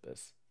Denise-Chip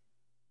ist.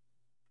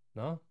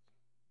 Ne?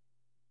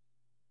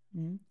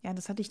 Mhm. Ja,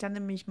 das hatte ich dann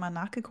nämlich mal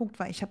nachgeguckt,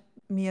 weil ich habe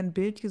mir ein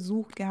Bild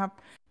gesucht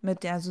gehabt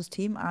mit der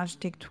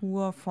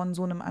Systemarchitektur von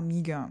so einem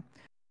Amiga.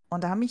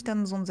 Und da habe ich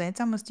dann so ein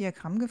seltsames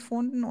Diagramm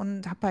gefunden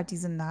und habe halt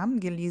diese Namen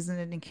gelesen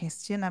in den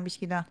Kästchen. Da habe ich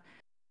gedacht,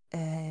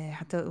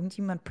 hat da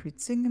irgendjemand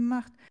Blödsinn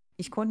gemacht?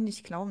 Ich konnte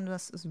nicht glauben,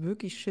 dass es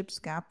wirklich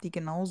Chips gab, die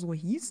genauso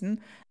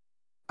hießen.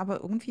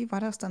 Aber irgendwie war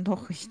das dann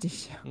doch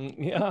richtig.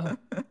 Ja,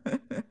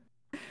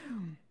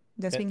 der,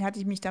 Deswegen hatte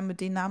ich mich dann mit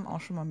den Namen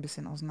auch schon mal ein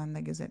bisschen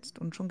auseinandergesetzt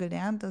und schon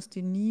gelernt, dass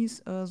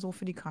Denise so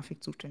für die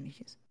Grafik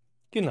zuständig ist.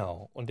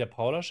 genau. Und der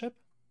Paula-Chip?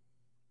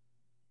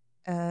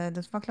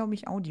 Das war, glaube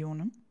ich, Audio,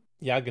 ne?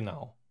 Ja,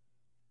 genau.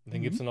 Und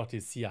dann gibt Mhm. es noch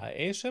die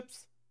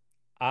CIA-Chips,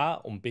 A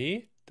und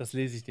B. Das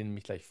lese ich dir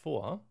nämlich gleich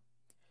vor.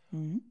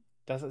 Mhm.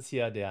 Das ist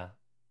hier der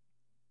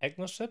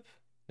Agnos-Chip.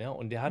 Ja,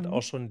 und der hat auch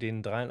Mhm. schon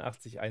den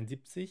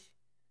 8371.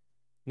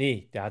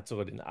 Nee, der hat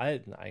sogar den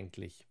alten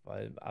eigentlich,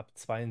 weil ab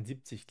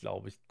 72,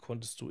 glaube ich,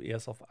 konntest du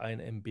erst auf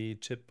 1 MB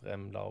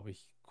Chip-RAM, glaube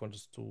ich,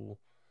 konntest du,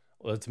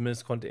 oder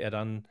zumindest konnte er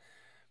dann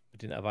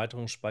mit den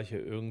Erweiterungsspeicher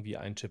irgendwie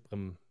ein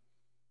Chip-RAM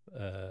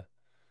äh,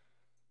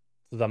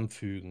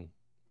 zusammenfügen.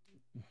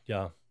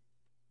 Ja,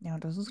 Ja,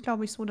 das ist,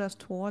 glaube ich, so das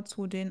Tor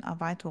zu den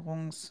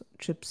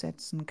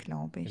Erweiterungschipsätzen,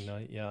 glaube genau,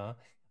 ich. ja.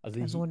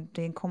 Also Also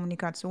den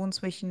Kommunikation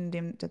zwischen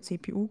der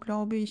CPU,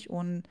 glaube ich,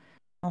 und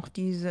noch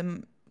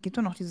diesem, gibt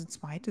doch noch diese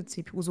zweite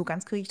CPU. So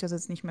ganz kriege ich das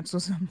jetzt nicht mehr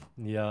zusammen.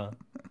 ja.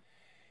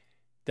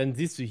 Dann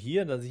siehst du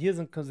hier, also hier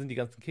sind die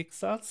ganzen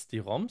Kickstarts, die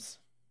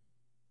ROMs,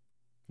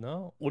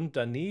 ne? Und Mhm.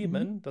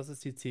 daneben, das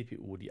ist die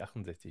CPU, die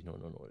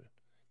 68000,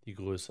 die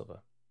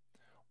größere.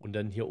 Und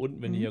dann hier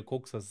unten, wenn du Mhm. hier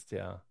guckst, das ist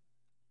der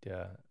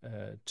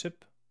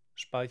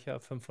Chip-Speicher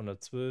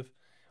 512.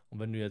 Und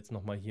wenn du jetzt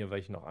nochmal hier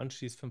welche noch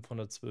anschließt,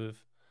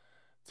 512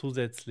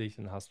 zusätzlich,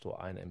 dann hast du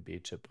ein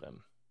MB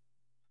Chip-RAM.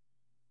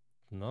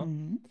 Ne?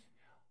 Mhm.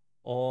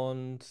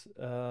 Und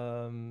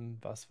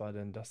was war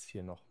denn das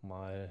hier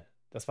nochmal?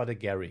 Das war der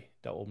Gary.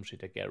 Da oben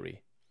steht der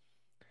Gary.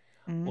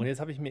 Und Mhm. jetzt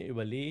habe ich mir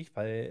überlegt,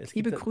 weil es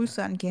gibt, Liebe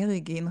Grüße an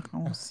Gary gehen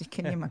raus. Ich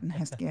kenne jemanden, der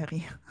heißt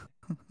Gary.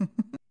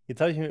 jetzt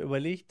habe ich mir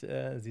überlegt,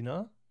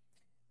 Sina,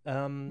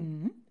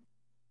 ähm, Mhm.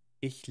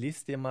 ich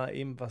lese dir mal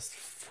eben was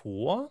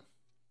vor.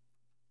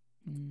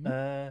 Mhm.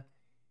 Äh,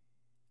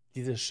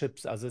 diese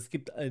Chips, also es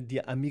gibt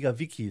die Amiga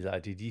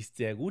Wiki-Seite, die ist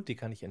sehr gut, die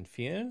kann ich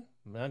empfehlen.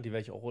 Ja, die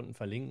werde ich auch unten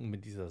verlinken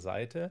mit dieser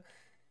Seite.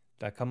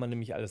 Da kann man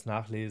nämlich alles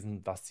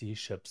nachlesen, was die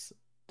Chips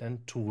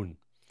denn tun.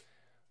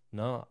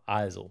 Na,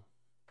 also,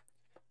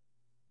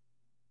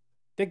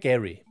 der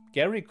Gary.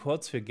 Gary,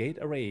 kurz für Gate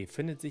Array,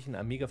 findet sich in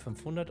Amiga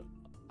 500,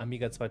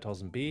 Amiga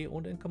 2000B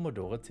und in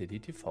Commodore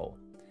CDTV.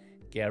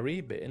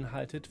 Gary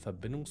beinhaltet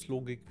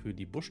Verbindungslogik für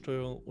die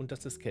Bussteuerung und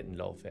das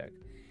Diskettenlaufwerk.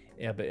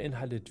 Er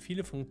beinhaltet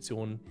viele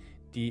Funktionen,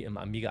 die im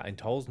Amiga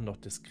 1000 noch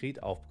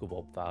diskret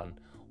aufgebaut waren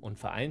und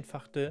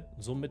vereinfachte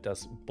somit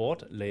das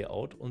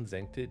Board-Layout und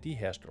senkte die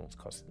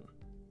Herstellungskosten.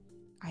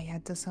 Ah ja,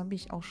 das habe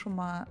ich auch schon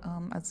mal,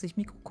 als ich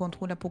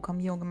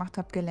Mikrocontroller-Programmierung gemacht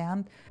habe,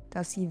 gelernt,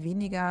 dass je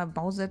weniger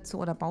Bausätze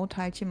oder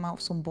Bauteilchen man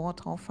auf so einem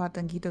Board drauf hat,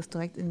 dann geht das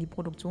direkt in die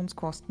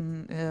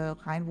Produktionskosten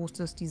rein, wo es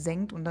das die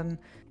senkt und dann,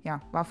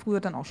 ja, war früher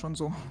dann auch schon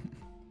so.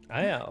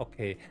 Ah ja,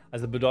 okay.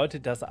 Also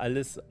bedeutet das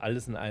alles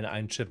in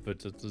einen Chip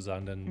wird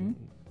sozusagen, Mhm. dann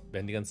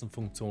werden die ganzen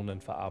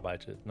Funktionen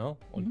verarbeitet, ne?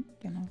 Und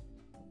Genau.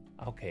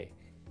 okay.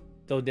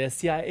 So, der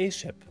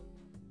CIA-Chip,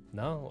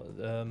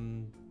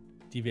 ne?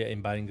 Die wir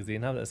eben beiden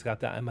gesehen haben. Es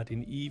gab da einmal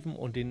den Even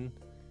und den,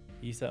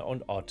 wie hieß er,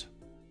 und Odd.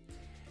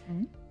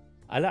 Mhm.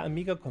 Alle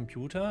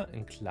Amiga-Computer,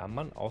 in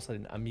Klammern, außer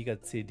den Amiga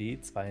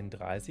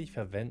CD32,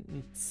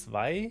 verwenden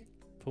zwei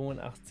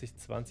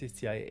 8520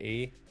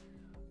 CIA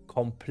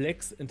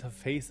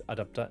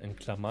Komplex-Interface-Adapter, in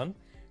Klammern,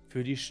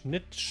 für die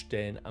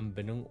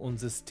Schnittstellenanbindung und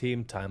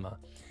Systemtimer.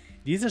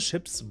 Diese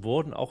Chips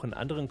wurden auch in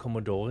anderen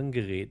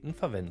Commodore-Geräten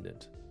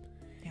verwendet.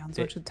 Ja, und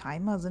Der, solche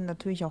Timer sind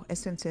natürlich auch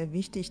essentiell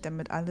wichtig,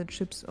 damit alle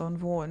Chips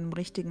irgendwo im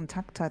richtigen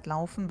Takt halt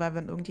laufen, weil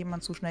wenn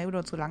irgendjemand zu schnell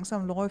oder zu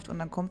langsam läuft und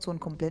dann kommt so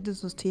ein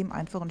komplettes System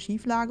einfach in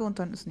Schieflage und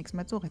dann ist nichts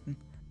mehr zu retten.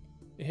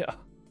 ja,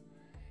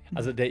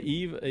 also der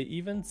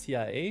Even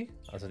CIA,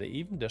 also der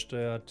Even, der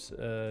steuert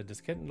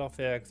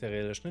Diskettenlaufwerk,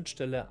 serielle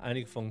Schnittstelle,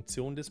 einige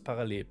Funktionen des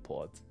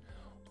Parallelports.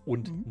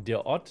 Und Mhm.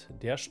 der Odd,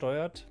 der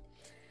steuert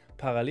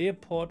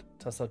Parallelport,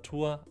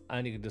 Tastatur,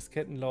 einige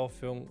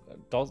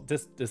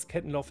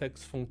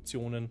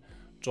Diskettenlaufwerksfunktionen,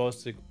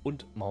 Joystick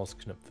und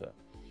Mausknöpfe.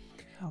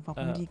 Ja,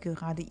 warum Äh, die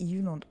gerade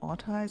Even und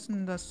Odd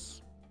heißen,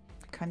 das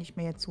kann ich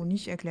mir jetzt so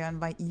nicht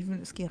erklären, weil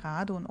Even ist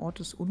gerade und Odd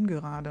ist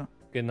ungerade.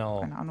 genau.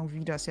 Keine Ahnung,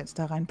 wie das jetzt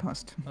da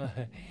reinpasst.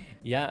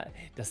 Ja,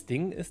 das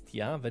Ding ist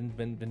ja,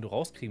 wenn du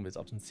rauskriegen willst,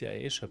 ob ein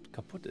CIA-Chip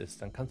kaputt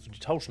ist, dann kannst du die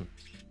tauschen.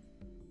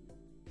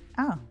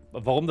 Ah,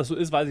 Warum das so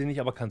ist, weiß ich nicht,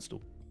 aber kannst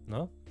du.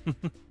 Ne?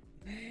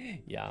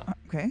 Ja.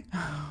 okay.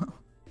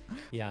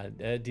 Ja,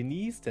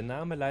 Denise, der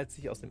Name leitet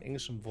sich aus dem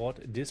englischen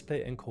Wort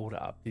Display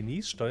Encoder ab.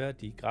 Denise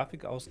steuert die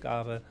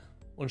Grafikausgabe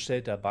und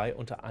stellt dabei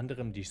unter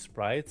anderem die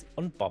Sprites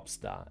und Bobs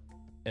dar.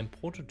 Im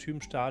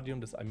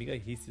Prototypenstadium des Amiga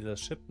hieß dieser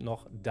Chip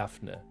noch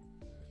Daphne.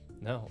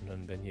 Na, und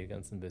dann werden hier die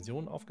ganzen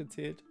Versionen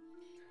aufgezählt.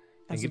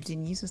 Dann Also gibt es.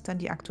 Denise ist dann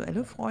die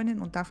aktuelle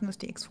Freundin und Daphne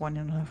ist die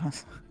Ex-Freundin oder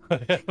was?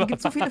 Hier gibt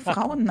es so viele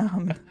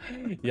Frauennamen.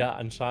 Ja,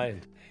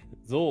 anscheinend.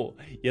 So,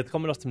 jetzt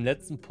kommen wir noch zum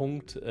letzten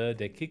Punkt.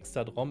 Der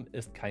Kickstart-ROM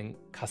ist kein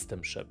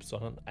Custom-Chip,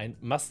 sondern ein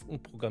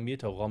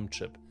maskenprogrammierter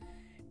ROM-Chip.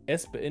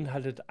 Es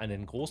beinhaltet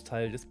einen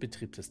Großteil des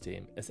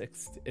Betriebssystems.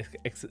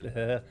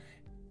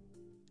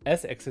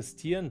 Es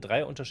existieren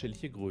drei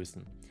unterschiedliche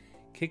Größen.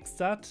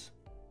 Kickstart,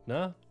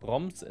 ne,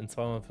 ROMs in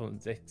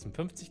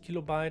 256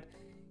 Kilobyte,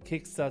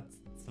 Kickstart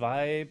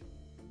 2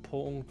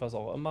 Punkt, was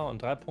auch immer,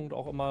 und 3 Punkt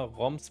auch immer,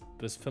 ROMs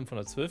bis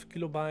 512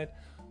 Kilobyte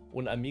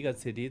und Amiga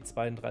CD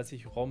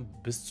 32 ROM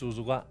bis zu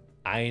sogar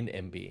 1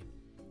 MB.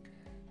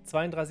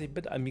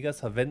 32-Bit Amigas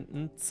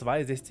verwenden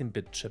zwei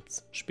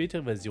 16-Bit-Chips.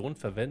 Spätere Versionen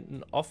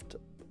verwenden oft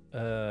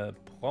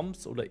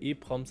PROMs oder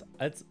EPROMs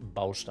als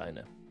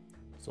Bausteine.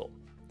 So.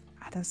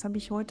 Ah, das habe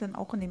ich heute dann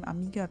auch in dem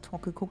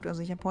Amiga-Talk geguckt.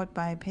 Also ich habe heute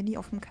bei Paddy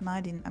auf dem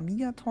Kanal den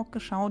Amiga-Talk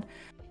geschaut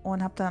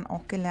und habe dann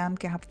auch gelernt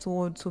gehabt,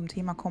 so zum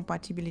Thema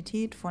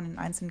Kompatibilität von den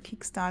einzelnen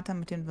Kickstarter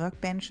mit den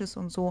Workbenches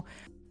und so.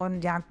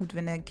 Und ja, gut,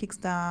 wenn der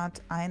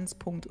Kickstart 1.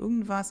 Punkt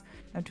irgendwas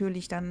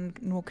natürlich dann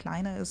nur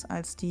kleiner ist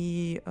als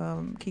die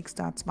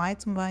Kickstart 2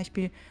 zum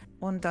Beispiel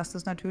und dass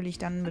das natürlich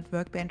dann mit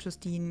Workbenches,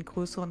 die einen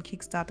größeren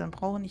Kickstart dann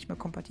brauchen, nicht mehr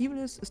kompatibel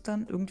ist, ist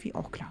dann irgendwie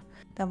auch klar.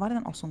 Da war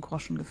dann auch so ein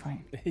Groschen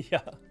gefallen.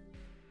 Ja.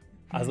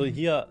 Also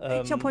hier.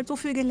 Ich habe heute so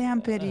viel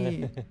gelernt,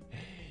 Paddy.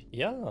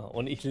 Ja,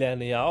 und ich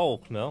lerne ja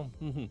auch, ne?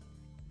 Mhm.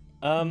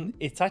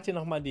 Ich zeige dir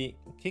nochmal die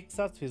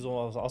Kickstarts, wie so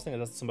was aussehen.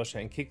 Das ist zum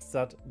Beispiel ein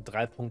Kickstart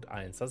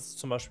 3.1. Das ist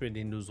zum Beispiel,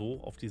 den du so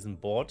auf diesem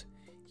Board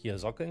hier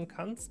sockeln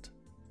kannst.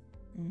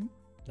 Mhm.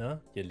 Ne?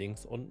 Hier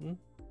links unten.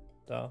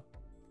 Da.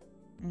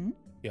 Mhm.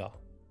 Ja.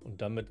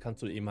 Und damit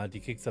kannst du eben halt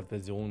die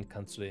Kickstart-Version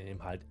kannst du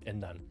eben halt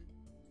ändern.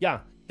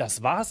 Ja,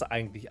 das war's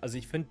eigentlich. Also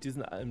ich finde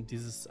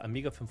dieses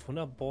Amiga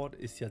 500 Board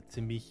ist ja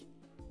ziemlich,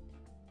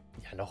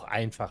 ja, noch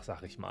einfach,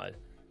 sag ich mal.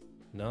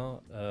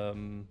 Ne?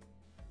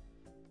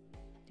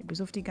 Ja,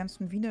 bis auf die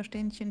ganzen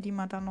Widerständchen, die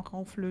man da noch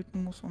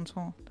rauflöten muss und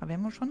so. Da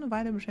wären wir schon eine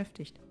Weile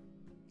beschäftigt.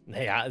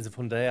 Naja, also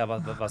von daher,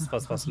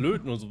 was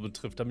Löten und so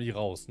betrifft, da bin ich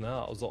raus. Ne?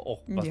 Also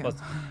auch Ja.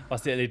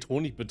 was die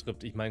Elektronik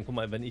betrifft. Ich meine, guck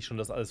mal, wenn ich schon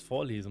das alles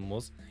vorlesen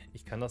muss,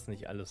 ich kann das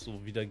nicht alles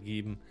so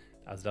wiedergeben.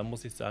 Also da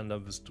muss ich sagen, da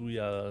bist du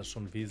ja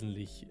schon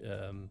wesentlich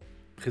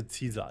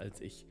präziser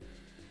als ich.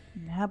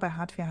 Ja, bei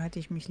Hardware halte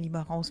ich mich lieber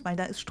raus, weil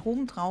da ist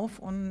Strom drauf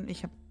und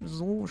ich habe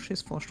so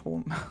Schiss vor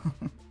Strom.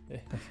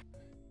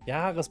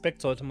 Ja,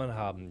 Respekt sollte man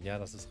haben. Ja,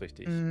 das ist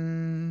richtig.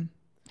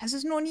 Das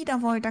ist nur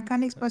Niedervolt, da kann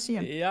nichts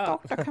passieren. Ja.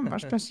 Doch, da kann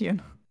was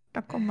passieren.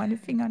 Da kommen meine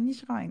Finger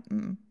nicht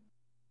rein.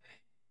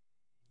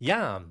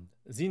 Ja,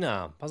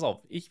 Sina, pass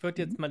auf, ich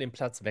würde Mhm. jetzt mal den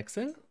Platz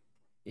wechseln.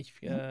 Ich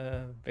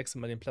Ja. wechsle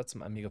mal den Platz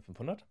zum Amiga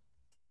 500.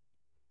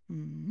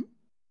 Mhm.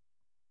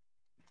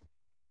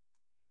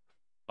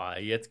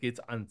 Weil jetzt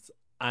geht's ans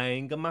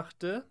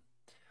Eingemachte.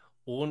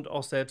 Und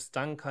auch selbst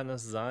dann kann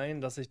es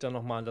sein, dass ich dann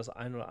nochmal das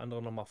ein oder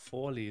andere nochmal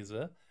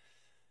vorlese.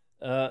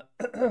 Äh,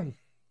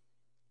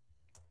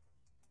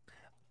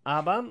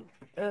 aber,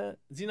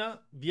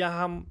 Sina, wir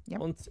haben Ja.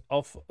 uns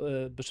auf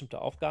bestimmte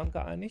Aufgaben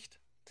geeinigt.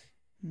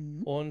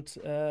 Mhm. Und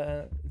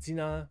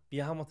Sina,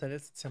 wir haben uns ja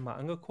letztes Jahr mal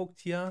angeguckt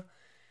hier.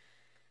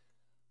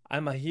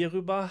 Einmal hier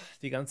rüber,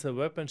 die ganze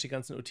Workbench, die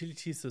ganzen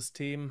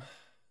Utilities-System,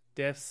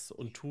 Devs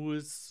und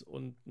Tools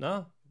und,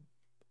 na,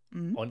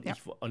 Mhm. Ja.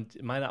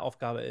 und meine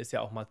Aufgabe ist ja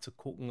auch mal zu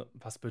gucken,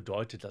 was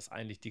bedeutet das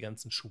eigentlich, die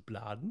ganzen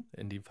Schubladen,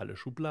 in dem Falle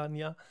Schubladen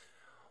ja,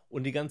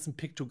 und die ganzen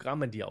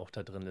Piktogramme, die auch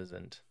da drin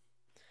sind.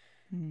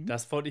 Mhm.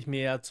 Das wollte ich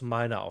mir ja zu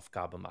meiner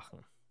Aufgabe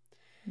machen.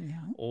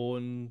 Ja.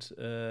 Und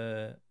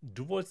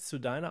du wolltest zu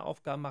deiner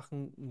Aufgabe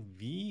machen,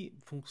 wie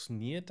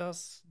funktioniert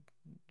das?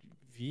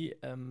 Wie,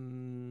 äh,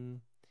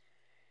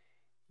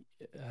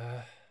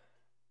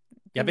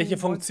 ja, welche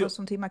Du wolltest Funktion, was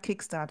zum Thema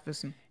Kickstart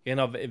wissen.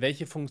 genau,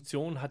 welche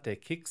Funktion hat der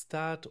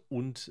Kickstart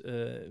und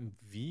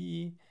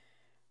wie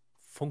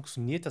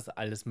funktioniert das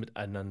alles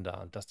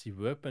miteinander? Dass die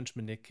Workbench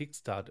mit der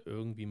Kickstart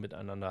irgendwie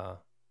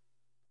miteinander,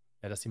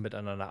 ja, dass sie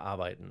miteinander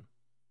arbeiten.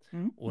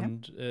 Mhm. Ja.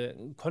 Und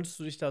konntest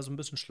du dich da so ein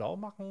bisschen schlau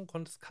machen?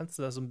 Kannst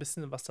du da so ein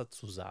bisschen was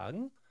dazu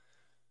sagen?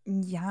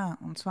 Ja,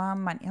 und zwar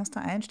mein erster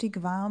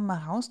Einstieg war,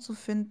 mal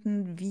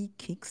herauszufinden, wie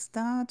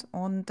Kickstart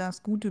und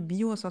das gute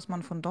BIOS, was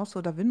man von DOS-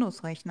 oder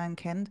Windows-Rechnern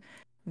kennt,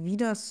 wie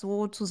das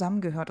so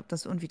zusammengehört, ob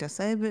das irgendwie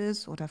dasselbe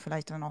ist oder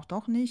vielleicht dann auch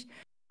doch nicht.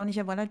 Und ich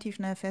habe relativ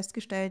schnell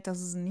festgestellt,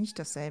 dass es nicht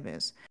dasselbe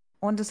ist.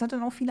 Und es hat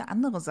dann auch viele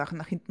andere Sachen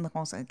nach hinten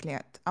raus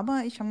erklärt.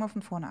 Aber ich fange mal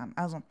von vorne an.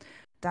 Also,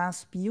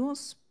 das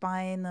BIOS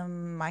bei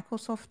einem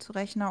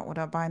Microsoft-Rechner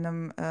oder bei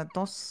einem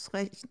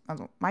DOS-Rechner,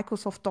 also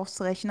Microsoft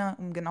DOS-Rechner,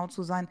 um genau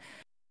zu sein,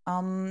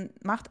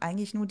 macht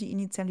eigentlich nur die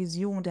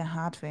Initialisierung der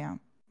Hardware.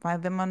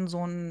 Weil wenn man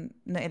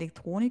eine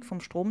Elektronik vom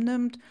Strom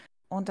nimmt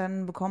und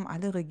dann bekommen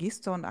alle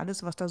Register und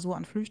alles, was da so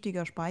an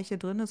flüchtiger Speicher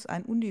drin ist,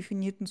 einen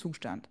undefinierten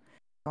Zustand.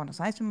 So, und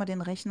das heißt, wenn man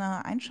den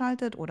Rechner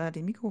einschaltet oder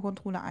den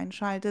Mikrocontroller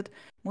einschaltet,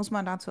 muss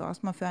man dazu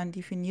erstmal für einen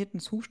definierten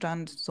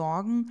Zustand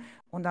sorgen.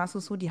 Und das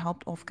ist so die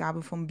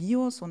Hauptaufgabe vom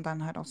BIOS und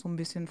dann halt auch so ein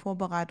bisschen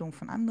Vorbereitung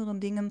von anderen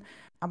Dingen.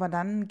 Aber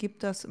dann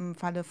gibt es im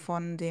Falle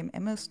von dem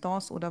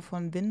MS-DOS oder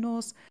von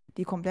Windows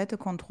die komplette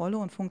Kontrolle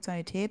und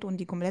Funktionalität und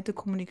die komplette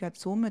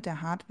Kommunikation mit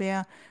der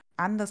Hardware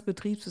an das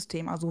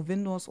Betriebssystem, also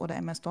Windows oder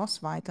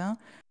MS-DOS weiter.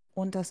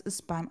 Und das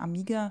ist beim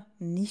Amiga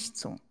nicht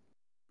so.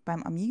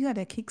 Beim Amiga,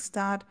 der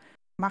Kickstart,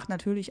 macht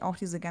natürlich auch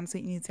diese ganze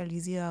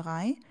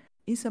Initialisiererei,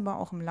 ist aber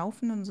auch im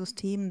laufenden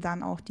System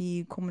dann auch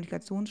die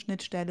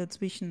Kommunikationsschnittstelle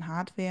zwischen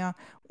Hardware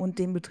und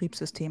dem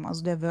Betriebssystem,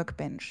 also der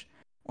Workbench.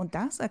 Und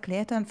das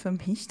erklärt dann für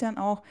mich dann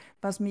auch,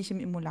 was mich im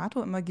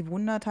Emulator immer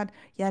gewundert hat,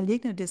 ja,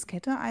 leg eine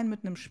Diskette ein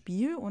mit einem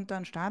Spiel und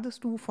dann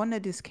startest du von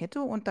der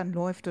Diskette und dann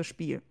läuft das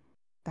Spiel.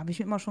 Da habe ich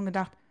mir immer schon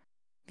gedacht,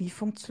 wie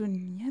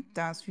funktioniert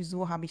das?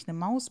 Wieso habe ich eine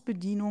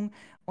Mausbedienung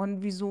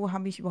und wieso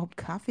habe ich überhaupt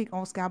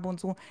Grafikausgabe und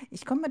so?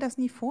 Ich konnte mir das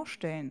nie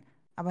vorstellen.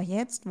 Aber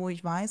jetzt, wo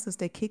ich weiß, dass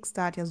der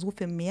Kickstart ja so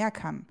viel mehr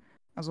kann,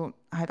 also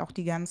halt auch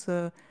die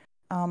ganze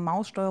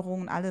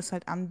Maussteuerung und alles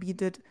halt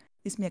anbietet,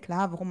 ist mir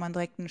klar, warum man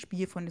direkt ein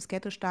Spiel von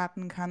Diskette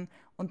starten kann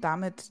und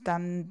damit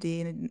dann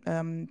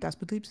das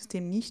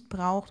Betriebssystem nicht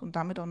braucht und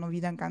damit auch noch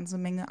wieder eine ganze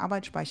Menge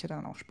Arbeitsspeicher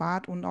dann auch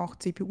spart und auch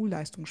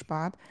CPU-Leistung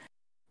spart.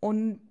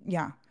 Und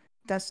ja,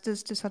 das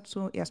hat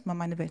so erstmal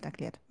meine Welt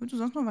erklärt. Willst du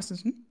sonst noch was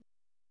wissen?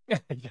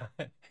 Ja.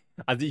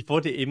 Also ich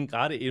wollte eben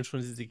gerade eben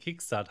schon diese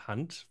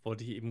Kickstart-Hand,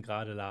 wollte ich eben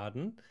gerade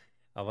laden.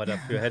 Aber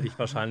dafür hätte ich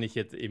wahrscheinlich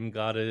jetzt eben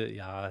gerade,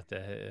 ja,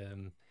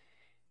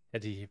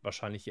 hätte ich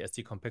wahrscheinlich erst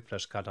die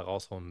Compact-Flash-Karte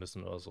rausholen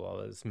müssen oder so.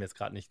 Aber es ist mir jetzt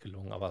gerade nicht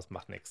gelungen, aber es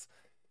macht nichts.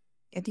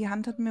 Ja, die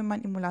Hand hat mir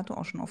mein Emulator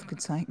auch schon oft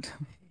gezeigt.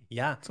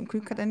 Ja, Zum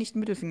Glück hat er nicht den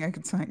Mittelfinger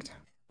gezeigt.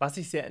 was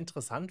ich sehr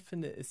interessant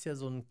finde, ist ja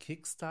so ein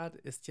Kickstart,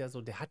 ist ja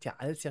so, der hat ja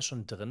alles ja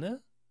schon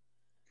drinne,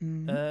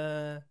 Mhm.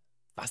 äh,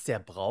 was der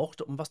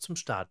braucht, um was zum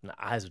Starten.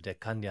 Also der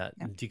kann ja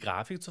Ja. die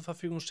Grafik zur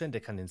Verfügung stellen,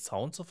 der kann den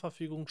Sound zur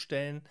Verfügung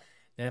stellen,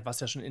 ne, was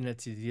ja schon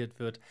initialisiert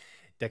wird.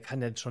 Der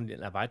kann ja schon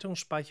den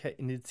Erweiterungsspeicher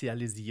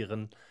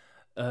initialisieren.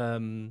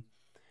 Ähm,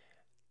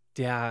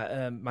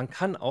 man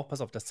kann auch,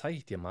 pass auf, das zeige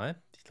ich dir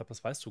mal. Ich glaube,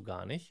 das weißt du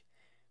gar nicht.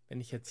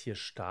 Wenn ich jetzt hier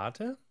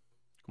starte,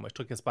 guck mal, ich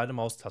drücke jetzt beide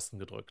Maustasten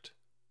gedrückt.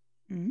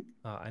 Mhm.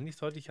 Eigentlich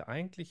sollte ich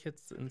eigentlich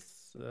jetzt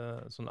ins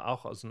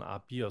auch aus so eine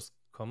Art BIOS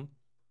kommen.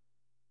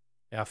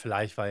 Ja,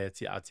 vielleicht war jetzt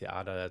die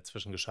ACA da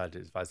dazwischen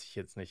geschaltet, ist, weiß ich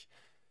jetzt nicht.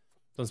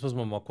 Sonst müssen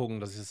wir mal gucken,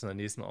 dass ich das in der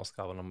nächsten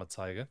Ausgabe nochmal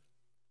zeige.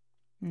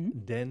 Mhm.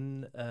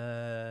 Denn,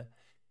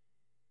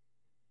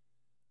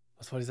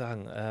 was wollte ich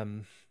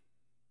sagen?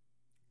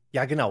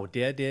 Ja, genau,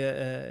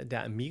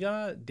 der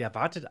Amiga, der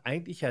wartet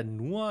eigentlich ja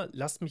nur,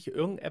 lass mich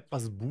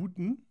irgendetwas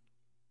booten.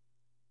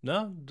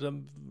 Ne?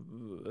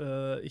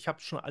 Ich habe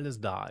schon alles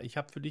da. Ich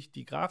habe für dich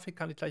die Grafik,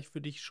 kann ich gleich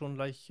für dich schon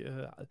gleich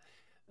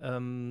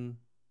ähm,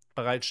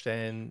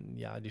 bereitstellen.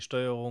 Ja, die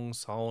Steuerung,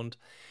 Sound.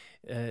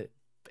 Äh,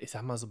 Ich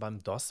sag mal so,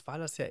 beim DOS war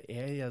das ja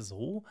eher ja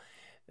so.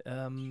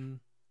 Ähm,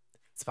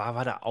 Zwar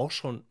war da auch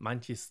schon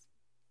manches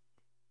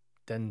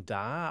denn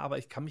da? Aber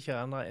ich kann mich ja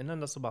daran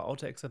erinnern, dass du bei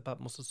AutoExec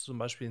musstest du zum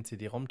Beispiel den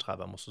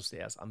CD-ROM-Treiber musstest du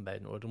erst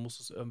anmelden oder du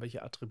musstest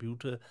irgendwelche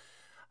Attribute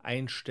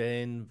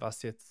einstellen,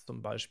 was jetzt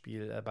zum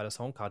Beispiel bei der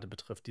Soundkarte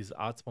betrifft, diese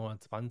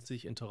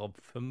A220,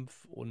 Interrupt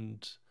 5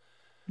 und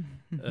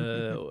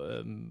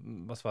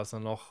was war es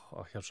dann noch?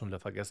 Ach, ich habe schon wieder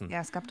vergessen. Ja,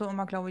 es gab doch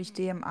immer, glaube ich,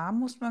 DMA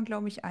muss man,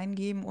 glaube ich,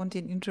 eingeben und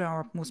den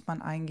Interrupt muss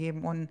man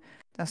eingeben. Und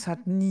das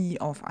hat nie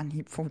auf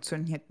Anhieb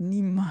funktioniert.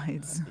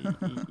 Niemals.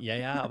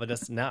 Ja, aber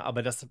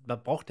das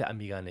braucht der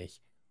Amiga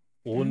nicht.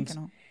 Und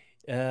Genau.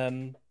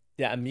 ähm,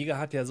 der Amiga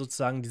hat ja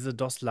sozusagen diese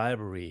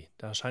DOS-Library.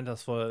 Da scheint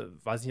das wohl,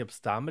 weiß nicht, ob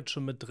es damit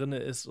schon mit drin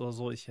ist oder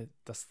so.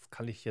 Das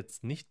kann ich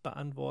jetzt nicht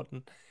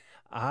beantworten.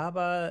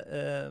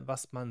 Aber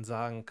was man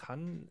sagen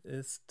kann,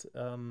 ist,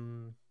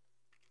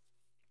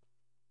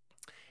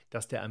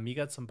 dass der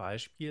Amiga zum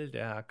Beispiel,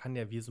 der kann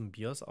ja wie so ein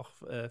BIOS auch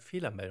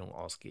Fehlermeldungen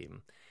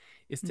ausgeben.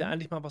 Ist dir Mhm.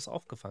 eigentlich mal was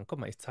aufgefallen? Guck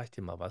mal, ich zeig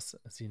dir mal was,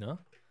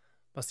 Sina.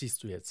 Was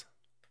siehst du jetzt?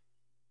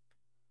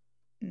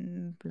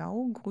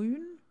 Blau,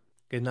 grün,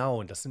 Genau,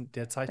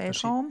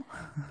 Weltraum.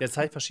 der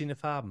zeigt verschiedene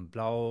Farben.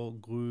 Blau,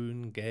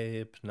 grün,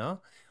 gelb, ne?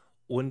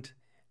 Und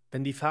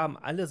wenn die Farben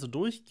alle so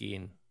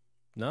durchgehen,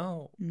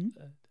 ne? Mhm.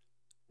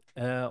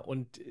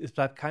 Und es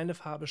bleibt keine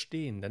Farbe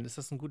stehen, dann ist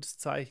das ein gutes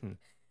Zeichen.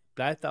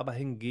 Bleibt aber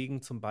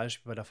hingegen zum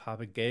Beispiel bei der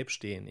Farbe Gelb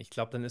stehen. Ich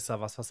glaube, dann ist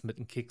da was mit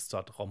einem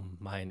Kickstart rum,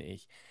 meine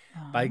ich.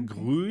 Bei Ah, okay.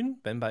 Grün,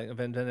 wenn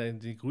er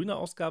die grüne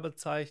Ausgabe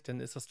zeigt, dann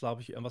ist das,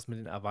 glaube ich, irgendwas mit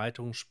den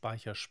Erweiterungen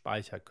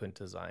Speicher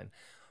könnte sein.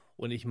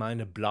 Und ich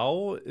meine,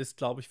 Blau ist,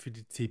 glaube ich, für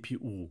die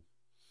CPU,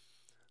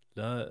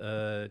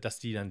 ne, dass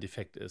die dann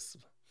defekt ist.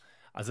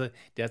 Also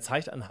der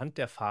zeigt anhand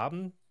der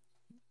Farben,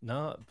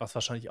 ne, was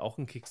wahrscheinlich auch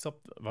ein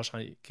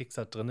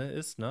Kickstart drin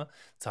ist, ne,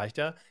 zeigt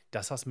er,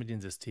 dass was mit dem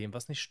System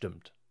was nicht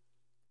stimmt.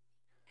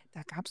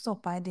 Da gab es doch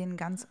bei den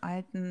ganz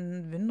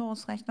alten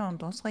Windows-Rechnern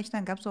und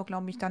DOS-Rechnern, gab es doch,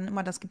 glaube ich, dann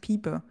immer das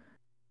Gepiepe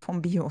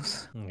vom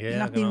BIOS. Ja, Je ja,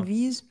 nachdem, genau.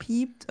 wie es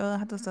piept,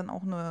 hat es dann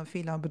auch eine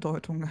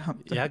Fehlerbedeutung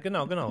gehabt. Ja,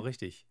 genau,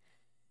 richtig.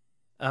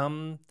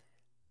 Ähm,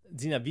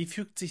 Sina, wie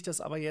fügt sich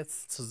das aber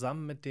jetzt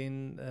zusammen mit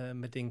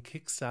den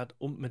Kickstart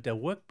und mit der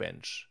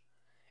Workbench?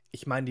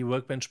 Ich meine, die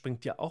Workbench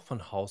bringt ja auch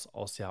von Haus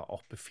aus ja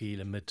auch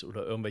Befehle mit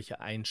oder irgendwelche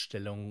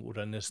Einstellungen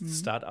oder eine Mhm.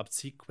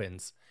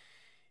 Startup-Sequence.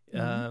 Mhm.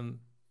 Ähm,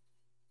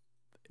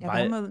 Ja, wir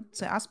haben weil, ja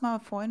zuerst mal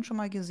vorhin schon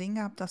mal gesehen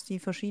gehabt, dass die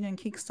verschiedenen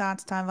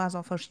Kickstarts teilweise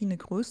auch verschiedene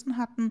Größen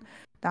hatten.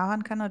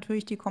 Daran kann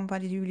natürlich die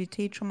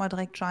Kompatibilität schon mal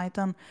direkt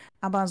scheitern.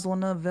 Aber so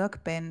eine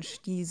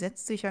Workbench, die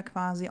setzt sich ja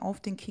quasi auf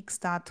den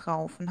Kickstart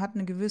drauf und hat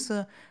eine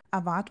gewisse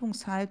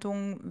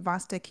Erwartungshaltung,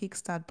 was der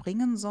Kickstart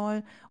bringen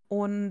soll.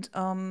 Und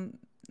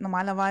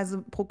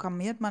normalerweise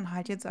programmiert man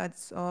halt jetzt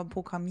als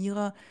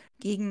Programmierer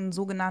gegen ein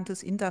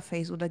sogenanntes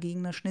Interface oder gegen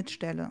eine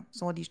Schnittstelle.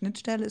 So, die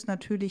Schnittstelle ist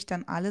natürlich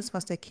dann alles,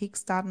 was der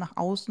Kickstart nach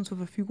außen zur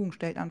Verfügung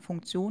stellt an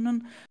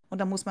Funktionen. Und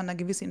da muss man dann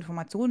gewisse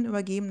Informationen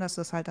übergeben, dass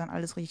das halt dann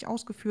alles richtig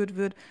ausgeführt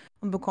wird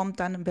und bekommt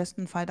dann im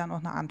besten Fall dann auch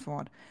eine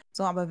Antwort.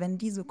 So, aber wenn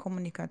diese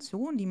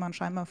Kommunikation, die man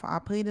scheinbar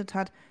verabredet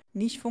hat,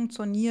 nicht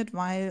funktioniert,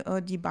 weil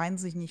die beiden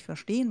sich nicht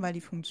verstehen, weil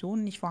die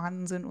Funktionen nicht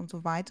vorhanden sind und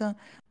so weiter,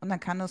 und dann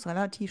kann das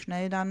relativ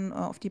schnell dann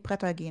auf die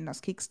Bretter gehen,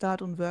 dass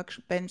Kickstart und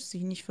Workbench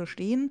sich nicht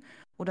verstehen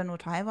oder nur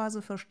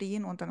teilweise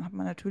verstehen und dann hat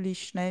man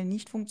natürlich schnell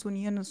nicht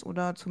funktionierendes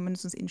oder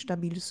zumindest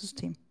instabiles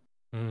System.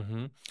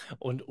 mhm.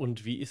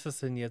 Und wie ist es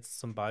denn jetzt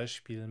zum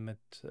Beispiel mit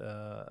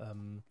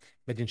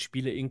den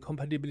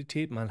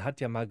Spiele-Inkompatibilität? Man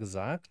hat ja mal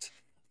gesagt,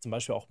 zum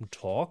Beispiel auch im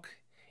Talk,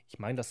 ich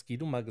meine, dass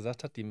Guido mal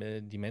gesagt hat, die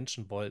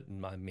Menschen wollten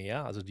mal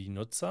mehr, also die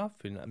Nutzer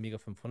für den Amiga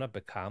 500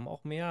 bekamen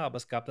auch mehr, aber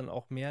es gab dann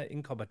auch mehr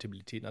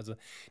Inkompatibilitäten. Also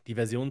die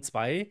Version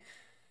 2,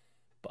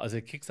 also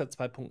Kickstart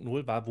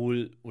 2.0 war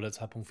wohl, oder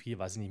 2.4,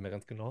 weiß ich nicht mehr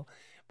ganz genau,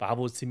 war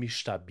wohl ziemlich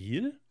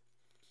stabil.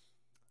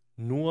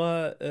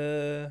 Nur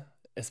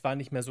es war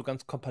nicht mehr so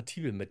ganz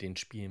kompatibel mit den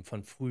Spielen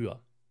von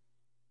früher.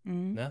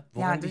 Mhm. Ne? Ja,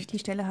 Woran liegt? die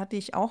Stelle hatte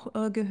ich auch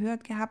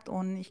gehört gehabt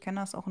und ich kann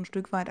das auch ein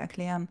Stück weit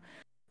erklären.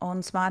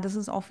 Und zwar, das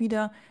ist auch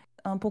wieder,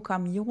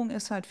 Programmierung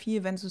ist halt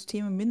viel, wenn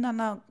Systeme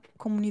miteinander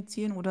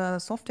kommunizieren oder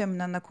Software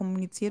miteinander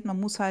kommuniziert, man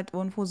muss halt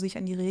irgendwo sich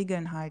an die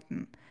Regeln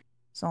halten.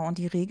 So, und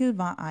die Regel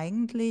war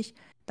eigentlich,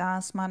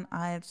 dass man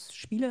als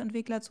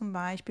Spieleentwickler zum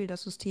Beispiel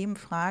das System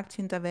fragt,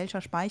 hinter welcher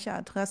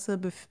Speicheradresse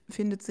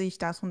befindet sich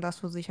das und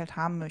das, was ich halt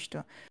haben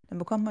möchte. Dann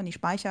bekommt man die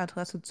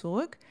Speicheradresse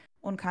zurück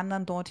und kann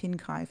dann dorthin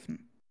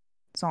greifen.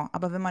 So,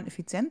 aber wenn man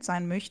effizient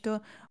sein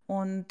möchte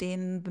und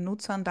den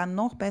Benutzern dann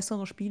noch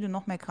bessere Spiele,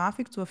 noch mehr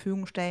Grafik zur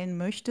Verfügung stellen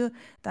möchte,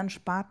 dann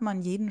spart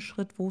man jeden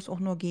Schritt, wo es auch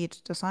nur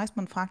geht. Das heißt,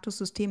 man fragt das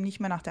System nicht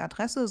mehr nach der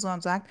Adresse,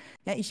 sondern sagt,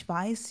 ja, ich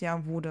weiß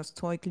ja, wo das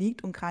Zeug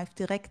liegt und greift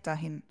direkt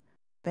dahin.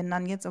 Wenn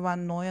dann jetzt aber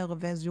eine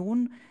neuere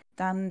Version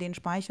dann den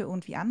Speicher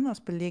irgendwie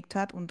anders belegt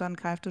hat und dann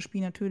greift das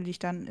Spiel natürlich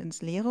dann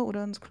ins Leere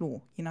oder ins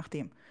Klo, je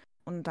nachdem.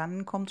 Und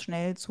dann kommt es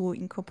schnell zur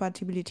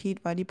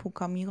Inkompatibilität, weil die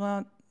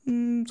Programmierer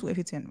zu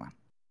effizient waren.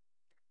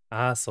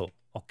 Ah, so,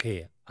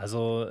 okay.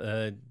 Also,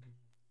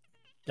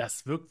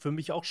 das wirkt für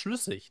mich auch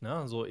schlüssig,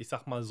 ne? So, ich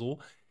sag mal so,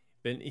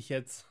 wenn ich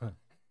jetzt,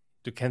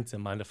 du kennst ja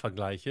meine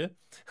Vergleiche,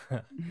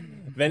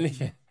 wenn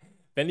ich,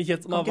 wenn ich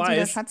jetzt immer Kommt jetzt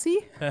wieder weiß, Schatzi?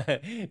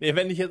 nee,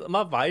 wenn ich jetzt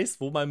immer weiß,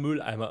 wo mein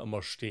Mülleimer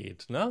immer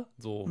steht, ne?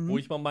 So, wo Mhm.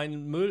 ich mal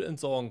meinen Müll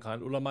entsorgen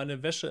kann oder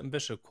meine Wäsche im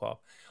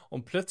Wäschekorb.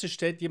 Und plötzlich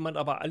stellt jemand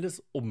aber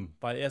alles um,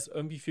 weil er es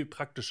irgendwie viel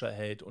praktischer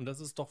hält. Und das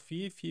ist doch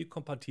viel, viel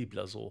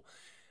kompatibler so.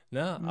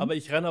 Ne? Mhm. Aber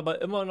ich renne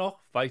aber immer noch,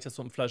 weil ich das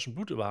so im Fleisch und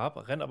Blut über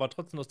habe, renne aber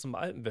trotzdem noch zum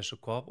alten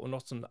Wäschekorb und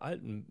noch zum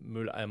alten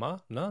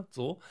Mülleimer, ne?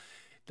 So.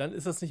 Dann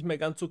ist das nicht mehr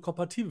ganz so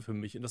kompatibel für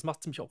mich. Und das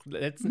macht es mich auch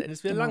letzten Mhm.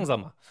 Endes wieder Genau.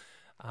 langsamer.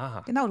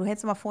 Aha. Genau, du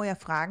hättest aber vorher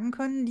fragen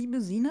können,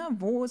 liebe Sina,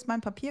 wo ist mein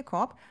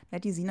Papierkorb? Da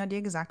hätte die Sina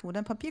dir gesagt, wo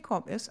dein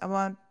Papierkorb ist,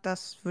 aber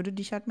das würde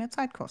dich halt mehr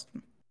Zeit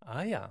kosten.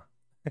 Ah ja.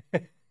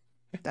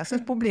 Das ist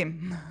das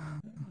Problem.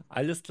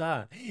 Alles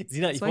klar.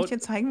 Sina, ich Soll ich wollte.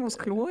 dir zeigen, wo das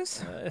Klo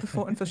ist,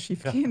 bevor irgendwas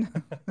schief Ja. geht?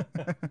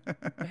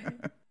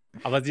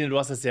 Aber Sina, du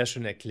hast es sehr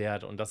schön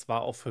erklärt. Und das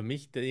war auch für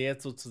mich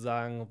jetzt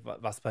sozusagen,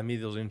 was bei mir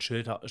so den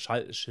Schalter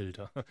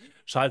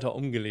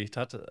umgelegt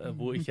hat,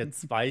 wo ich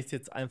jetzt weiß,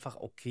 jetzt einfach,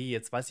 okay,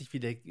 jetzt weiß ich,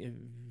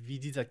 wie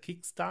dieser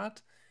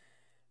Kickstart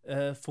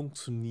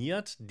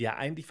funktioniert, der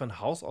eigentlich von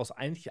Haus aus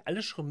eigentlich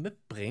alles schon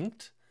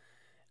mitbringt.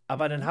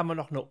 Aber dann haben wir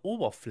noch eine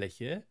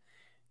Oberfläche,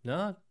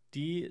 ne,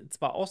 die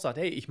zwar auch sagt,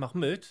 hey, ich mache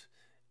mit,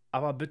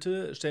 aber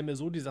bitte stell mir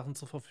so die Sachen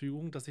zur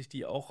Verfügung, dass ich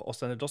die auch aus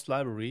deiner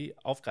DOS-Library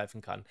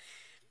aufgreifen kann.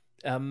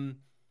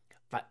 Ähm,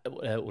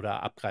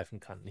 oder abgreifen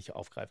kann, nicht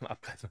aufgreifen,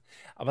 abgreifen.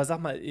 Aber sag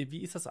mal,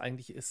 wie ist das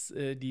eigentlich?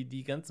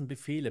 Die ganzen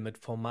Befehle mit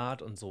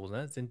Format und so,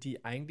 ne? Sind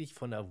die eigentlich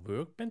von der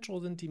Workbench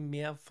oder sind die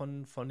mehr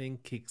von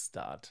den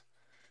Kickstart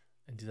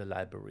in dieser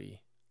Library?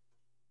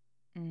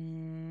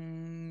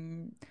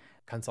 Mm,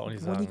 Kannst du auch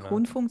nicht Wo die sagen, ne?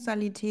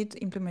 Grundfunktionalität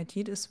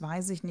implementiert ist,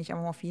 weiß ich nicht.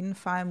 Aber auf jeden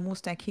Fall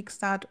muss der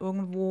Kickstart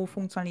irgendwo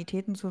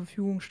Funktionalitäten zur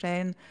Verfügung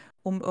stellen,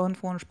 um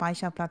irgendwo einen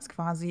Speicherplatz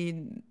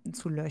quasi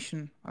zu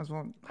löschen.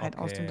 Also halt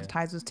aus dem Okay,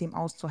 Dateisystem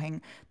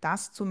auszuhängen.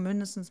 Das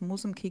zumindest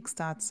muss im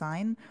Kickstart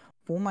sein.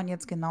 Wo man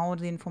jetzt genau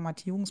den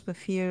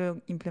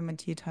Formatierungsbefehl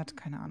implementiert hat,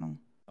 keine Ahnung.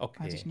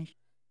 Weiß ich okay. nicht.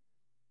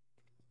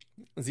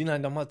 Sina,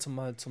 nochmal zum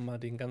mal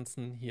den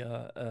ganzen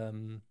hier,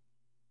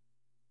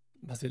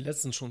 was wir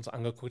letztens schon uns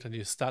angeguckt haben,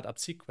 die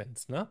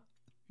Startup-Sequence, ne?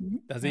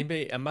 Mhm. Da Ja. sehen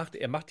wir,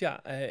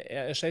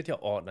 er erstellt ja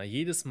Ordner,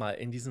 jedes Mal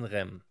in diesen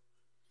REM.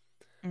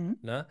 Mhm.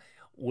 Ne?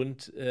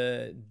 Und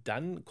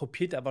dann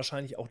kopiert er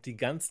wahrscheinlich auch die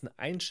ganzen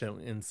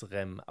Einstellungen ins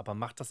REM. Aber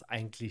macht das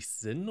eigentlich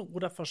Sinn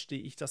oder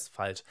verstehe ich das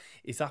falsch?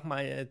 Ich sag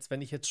mal jetzt,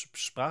 wenn ich jetzt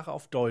Sprache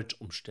auf Deutsch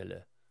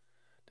umstelle,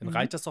 dann Mhm.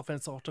 reicht das doch, wenn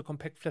es auf der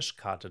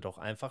Compact-Flash-Karte doch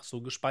einfach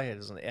so gespeichert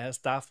ist und er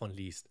es davon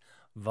liest.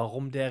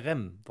 Warum der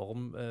REM?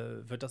 Warum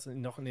wird das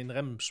noch in den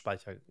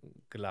REM-Speicher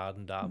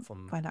geladen da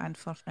vom. Weil er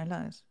einfach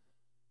schneller ist.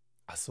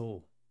 Ach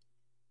so.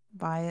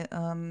 Weil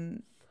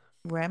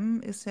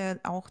RAM ist ja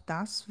auch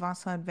das,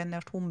 was halt, wenn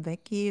der Strom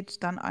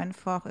weggeht, dann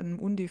einfach in einem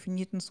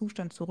undefinierten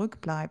Zustand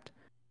zurückbleibt,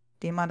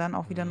 den man dann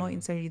auch wieder neu Hm.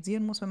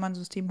 initialisieren muss, wenn man ein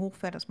System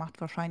hochfährt. Das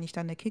macht wahrscheinlich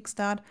dann der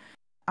Kickstart.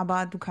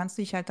 Aber du kannst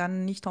dich halt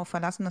dann nicht darauf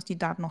verlassen, dass die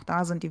Daten noch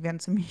da sind. Die werden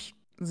ziemlich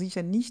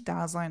sicher nicht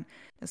da sein.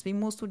 Deswegen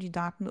musst du die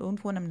Daten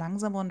irgendwo in einem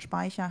langsameren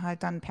Speicher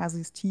halt dann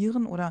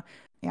persistieren oder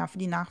ja für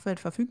die Nachwelt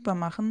verfügbar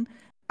machen.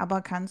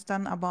 Aber kannst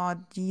dann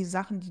aber die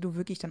Sachen, die du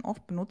wirklich dann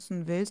oft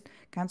benutzen willst,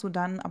 kannst du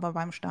dann aber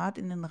beim Start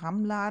in den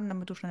RAM laden,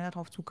 damit du schneller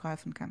darauf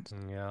zugreifen kannst.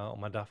 Ja, und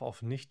man darf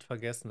auch nicht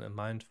vergessen, in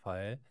meinem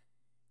Fall,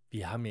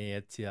 wir haben ja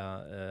jetzt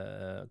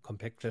ja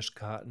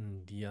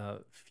Compact-Flash-Karten, die ja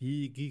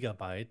 4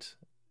 Gigabyte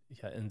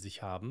ja in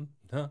sich haben,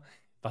 ne?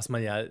 Was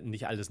man ja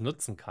nicht alles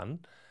nutzen kann.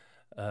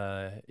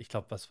 Ich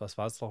glaube, was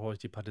war es doch,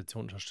 die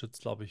Partition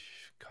unterstützt, glaube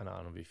ich, keine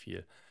Ahnung wie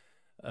viel.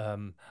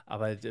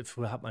 Aber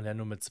früher hat man ja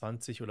nur mit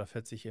 20 oder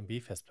 40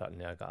 MB Festplatten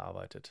ja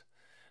gearbeitet.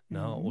 Ne?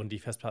 Mhm. Und die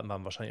Festplatten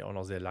waren wahrscheinlich auch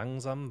noch sehr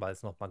langsam, weil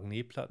es noch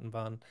Magnetplatten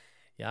waren.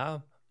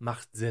 Ja,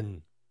 macht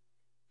Sinn.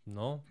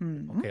 Ne?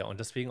 Mhm. Okay, und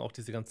deswegen auch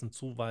diese ganzen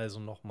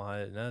Zuweisungen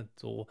nochmal, ne?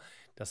 So,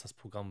 dass das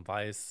Programm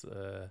weiß,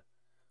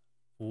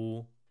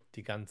 wo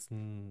die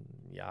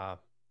ganzen,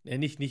 ja,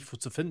 nicht wo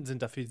zu finden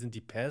sind, dafür sind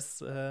die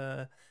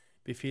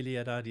Pass-Befehle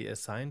ja da, die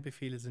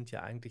Assign-Befehle sind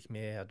ja eigentlich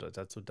mehr ja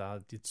dazu da,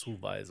 die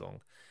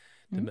Zuweisung,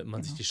 Mhm. damit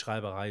man sich Genau. die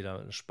Schreiberei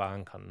da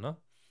sparen kann, ne?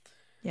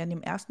 Ja, in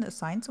dem ersten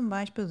Assign zum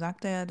Beispiel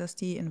sagt er, dass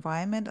die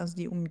Environment, also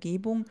die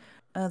Umgebung,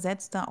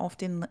 setzt da auf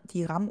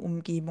die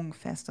RAM-Umgebung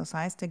fest. Das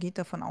heißt, er geht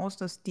davon aus,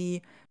 dass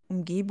die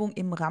Umgebung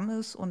im RAM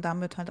ist und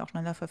damit halt auch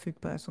schneller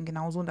verfügbar ist. Und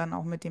genauso dann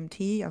auch mit dem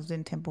T, also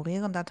den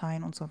temporären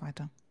Dateien und so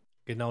weiter.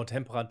 Genau,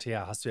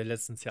 temporär, hast du ja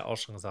letztens ja auch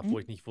schon gesagt, wo Mhm.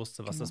 ich nicht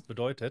wusste, was Genau. das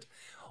bedeutet.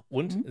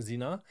 Und Mhm.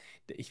 Sina,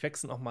 ich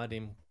wechsle noch mal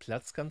den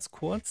Platz ganz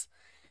kurz.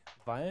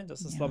 Weil,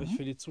 das ist, glaube ich, Ja.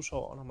 für die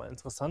Zuschauer auch nochmal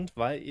interessant,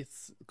 weil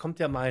jetzt kommt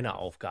ja meine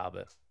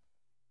Aufgabe.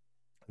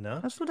 Ne?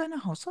 Hast du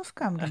deine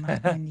Hausaufgaben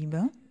gemacht, mein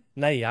Lieber?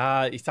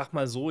 Naja, ich sag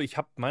mal so, ich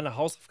habe meine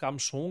Hausaufgaben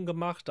schon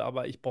gemacht,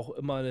 aber ich brauche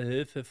immer eine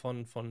Hilfe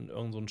von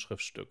irgend so ein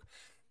Schriftstück.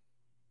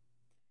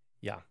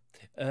 Ja.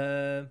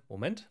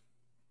 Moment.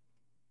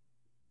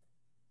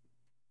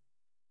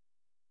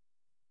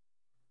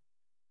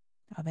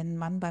 Aber wenn ein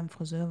Mann beim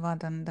Friseur war,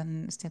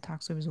 dann ist der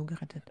Tag sowieso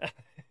gerettet.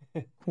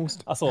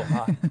 Hust. Ach so,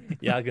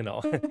 ja,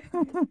 genau.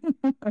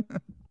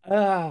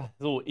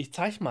 So, ich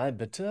zeig mal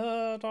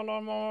bitte. Da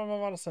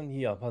war das dann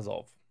hier. Pass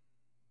auf.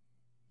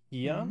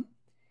 hier, Mhm.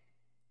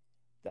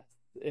 das,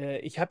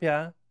 ich habe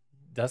ja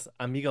das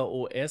Amiga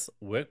OS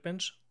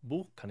Workbench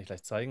Buch, kann ich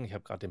gleich zeigen. Ich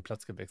habe gerade den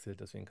Platz gewechselt,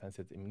 deswegen kann ich es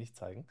jetzt eben nicht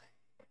zeigen.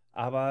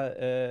 Aber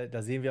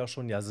da sehen wir auch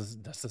schon, ja,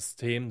 das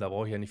System, da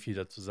brauche ich ja nicht viel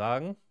dazu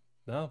sagen,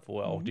 ne,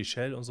 wo ja auch Mhm. die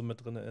Shell und so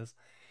mit drin ist.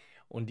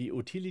 Und die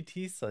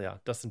Utilities, ja,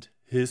 das sind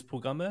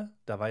Hilfsprogramme.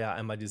 Da war ja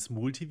einmal dieses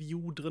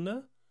Multiview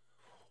drin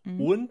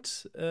Mhm.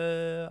 und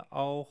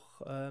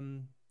auch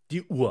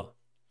die Uhr.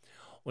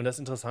 Und das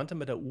Interessante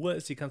mit der Uhr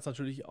ist, sie kannst du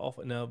natürlich auch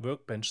in der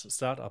Workbench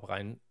Startup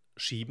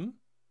reinschieben.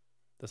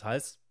 Das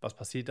heißt, was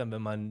passiert dann,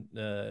 wenn man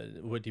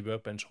über die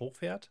Workbench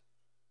hochfährt?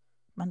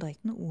 Man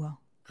trägt eine Uhr.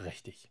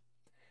 Richtig.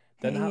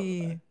 Dann haben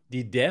Hey.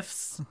 die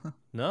Devs,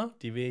 ne,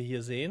 die wir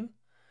hier sehen,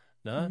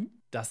 ne, Mhm.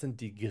 das sind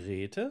die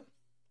Geräte.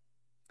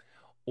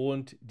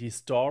 Und die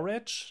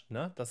Storage,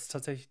 ne, das ist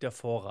tatsächlich der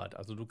Vorrat.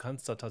 Also du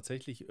kannst da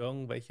tatsächlich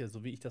irgendwelche,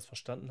 so wie ich das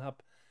verstanden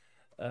habe,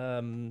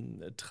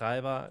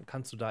 Treiber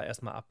kannst du da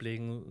erstmal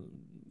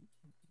ablegen,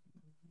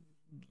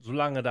 so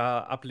lange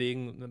da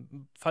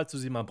ablegen, falls du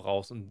sie mal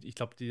brauchst. Und ich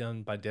glaube, die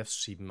dann bei Devs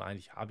schieben.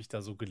 Eigentlich habe ich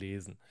da so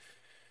gelesen.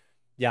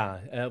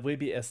 Ja, will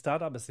be a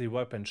Startup ist die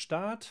Workbench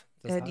Start.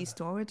 Die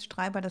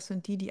Storage-Treiber, das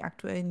sind die, die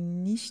aktuell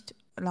nicht,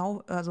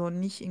 also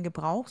nicht in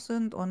Gebrauch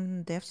sind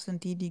und Devs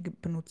sind die, die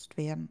benutzt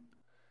werden.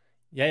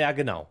 Ja, ja,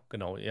 genau,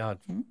 genau. Ja,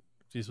 Hm?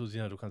 siehst du,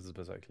 Sina, du kannst es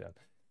besser erklären.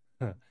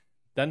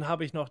 Dann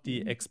habe ich noch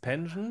die Mhm.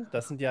 Expansion.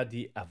 Das sind ja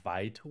die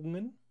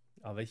Erweiterungen.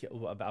 Aber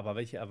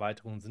welche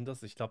Erweiterungen sind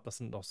das? Ich glaube, das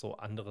sind noch so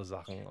andere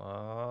Sachen.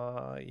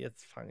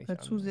 Jetzt fange ich an.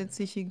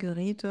 Zusätzliche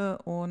Geräte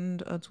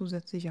und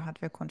zusätzliche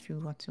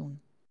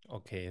Hardware-Konfigurationen.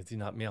 Okay,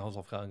 Sina hat mehr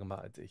Hausaufgaben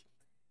gemacht als ich.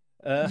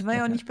 Äh, Ich war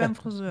ja auch nicht beim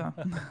Friseur.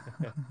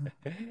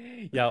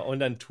 ja, und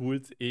dann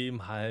Tools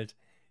eben halt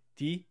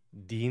die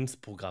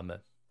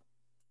Dienstprogramme.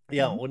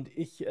 Ja, Mhm. und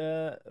ich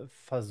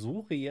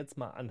versuche jetzt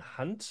mal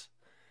anhand,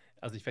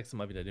 also ich wechsle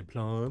mal wieder den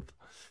Plan.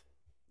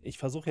 Ich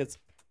versuche jetzt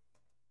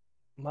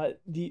mal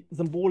die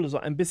Symbole so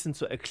ein bisschen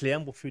zu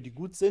erklären, wofür die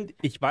gut sind.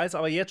 Ich weiß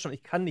aber jetzt schon,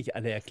 ich kann nicht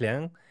alle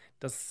erklären.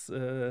 Das,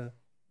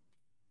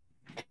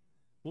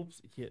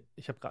 ups, hier,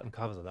 ich habe gerade einen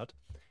Kabelsalat.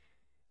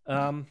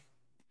 Ähm,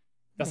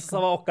 Das ist Lecker.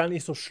 aber auch gar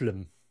nicht so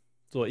schlimm.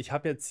 So, ich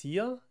habe jetzt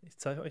hier, ich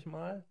zeige euch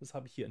mal, das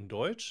habe ich hier in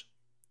Deutsch,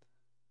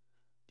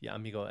 die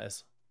Amiga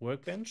OS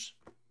Workbench.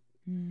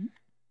 Mhm.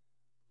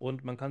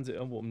 Und man kann sie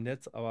irgendwo im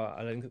Netz, aber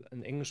allerdings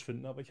in Englisch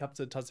finden, aber ich habe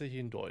sie tatsächlich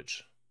in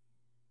Deutsch.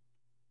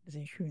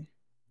 Sehr schön.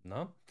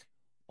 Na?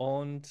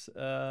 Und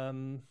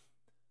Sina,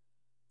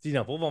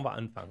 wo wollen wir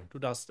anfangen? Du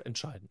darfst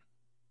entscheiden.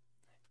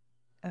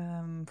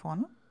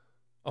 Vorne?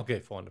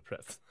 Okay, vorne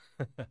Press.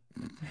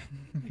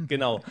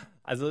 Genau.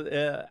 Also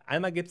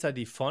einmal gibt es ja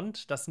die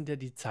Font, das sind ja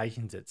die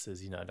Zeichensätze,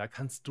 Sina. Da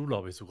kannst du,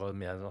 glaube ich, sogar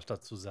mehr noch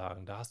dazu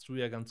sagen. Da hast du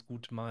ja ganz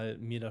gut mal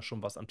mir da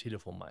schon was am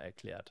Telefon mal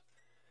erklärt.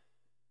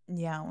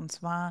 Ja, und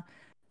zwar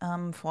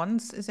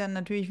Fonts ist ja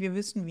natürlich, wir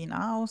wissen, wie ein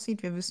A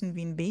aussieht, wir wissen,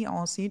 wie ein B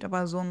aussieht,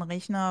 aber so ein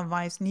Rechner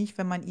weiß nicht,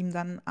 wenn man ihm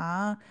dann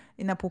A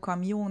in der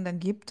Programmierung dann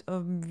gibt,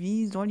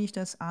 wie soll ich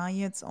das A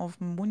jetzt auf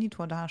dem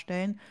Monitor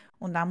darstellen?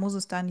 Und da muss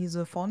es dann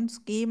diese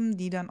Fonts geben,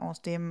 die dann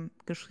aus dem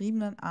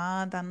geschriebenen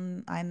A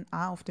dann ein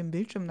A auf dem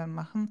Bildschirm dann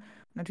machen.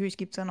 Natürlich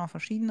gibt es dann auch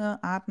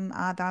verschiedene Arten,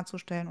 A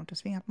darzustellen und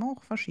deswegen hat man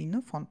auch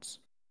verschiedene Fonts.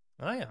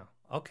 Ah ja,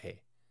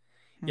 okay.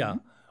 Mhm. Ja,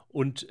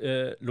 und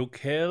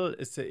Locale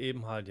ist ja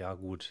eben halt, ja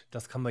gut,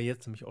 das kann man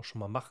jetzt nämlich auch schon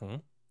mal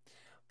machen,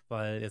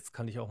 weil jetzt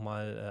kann ich auch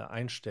mal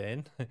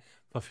einstellen,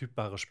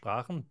 verfügbare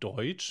Sprachen.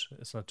 Deutsch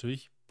ist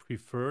natürlich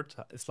preferred,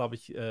 ist glaube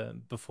ich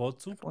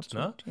bevorzugt,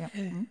 ne? Bevorzugt, ja.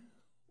 Mhm.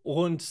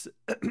 Und,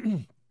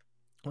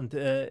 und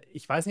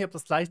ich weiß nicht, ob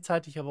das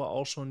gleichzeitig aber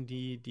auch schon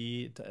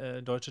die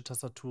deutsche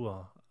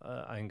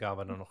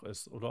Tastatureingabe dann noch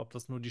ist oder ob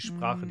das nur die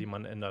Sprache, Mm, die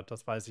man ändert,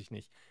 das weiß ich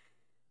nicht.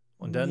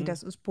 Und Nee, dann,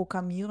 das ist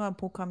Programmierer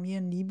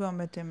programmieren lieber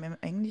mit dem im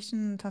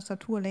englischen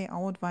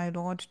Tastaturlayout, weil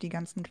dort die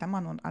ganzen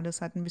Klammern und alles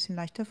halt ein bisschen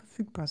leichter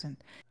verfügbar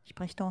sind. Ich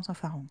spreche da aus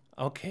Erfahrung.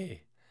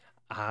 okay.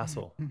 Ah,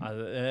 so. Mhm.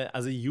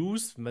 Also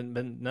use,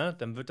 ne,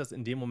 dann wird das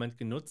in dem Moment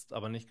genutzt,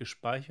 aber nicht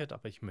gespeichert,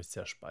 aber ich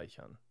müsste ja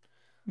speichern.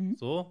 Mhm.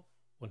 So,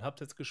 und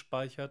habt jetzt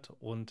gespeichert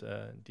und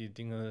die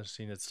Dinge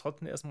stehen jetzt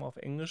trotzdem erstmal auf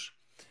Englisch.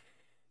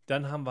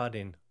 Dann haben wir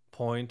den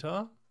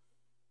Pointer.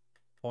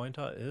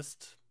 Pointer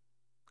ist,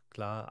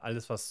 klar,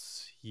 alles,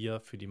 was hier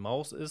für die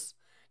Maus ist.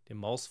 Den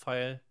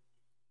Mauspfeil,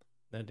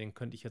 ne, den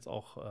könnte ich jetzt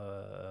auch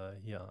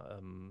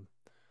hier,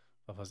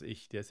 was weiß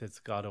ich, der ist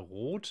jetzt gerade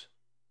rot.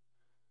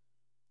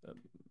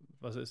 Ähm,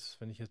 Was ist,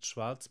 wenn ich jetzt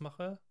schwarz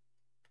mache?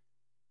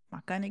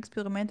 Mach keine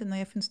Experimente,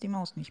 nachher findest du die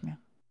Maus nicht mehr.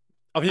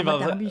 Auf jeden Aber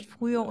da Fall. habe ich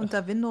früher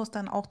unter Windows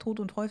dann auch Tod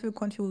und Teufel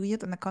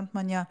konfiguriert und da konnte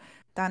man ja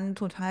dann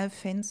total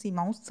fancy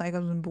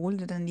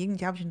Mauszeigersymbole dann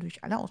irgendwie, habe ich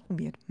natürlich alle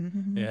ausprobiert.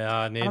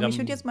 Ja, nee, Aber mich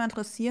würde jetzt dann. mal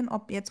interessieren,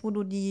 ob jetzt, wo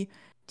du die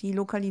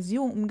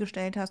Lokalisierung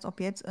umgestellt hast, ob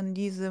jetzt in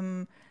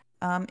diesem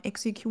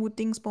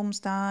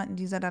Execute-Dingsbums da in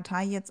dieser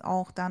Datei jetzt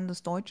auch dann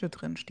das Deutsche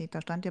drin steht.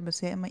 Da stand ja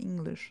bisher immer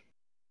Englisch.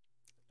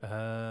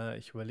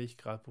 Ich überlege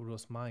gerade, wo du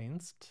es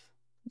meinst.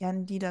 Ja,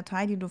 die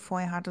Datei, die du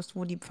vorher hattest,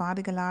 wo die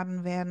Pfade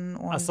geladen werden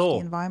Ach und die so,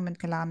 Environment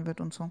geladen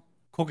wird und so.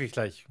 gucke ich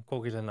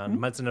dann an. Hm? Du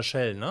meinst in der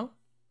Shell, ne?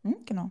 Hm?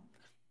 Genau.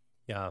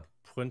 Ja,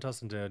 Printer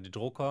sind ja die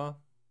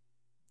Drucker,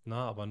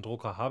 na, aber einen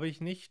Drucker habe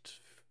ich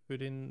nicht für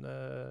den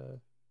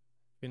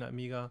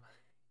Amiga.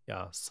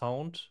 Ja,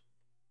 Sound,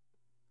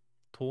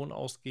 Ton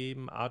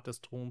ausgeben, Art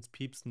des Tons,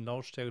 Piepsen,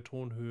 Lautstärke,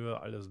 Tonhöhe,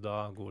 alles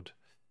da, gut.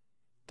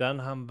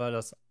 Dann haben wir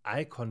das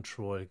Eye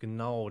Control,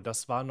 genau,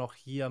 das war noch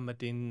hier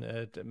mit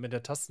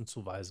der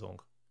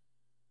Tastenzuweisung.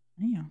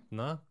 Ah ja.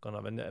 Na, genau,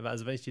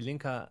 also wenn ich die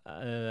linke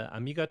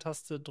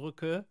Amiga-Taste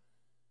drücke,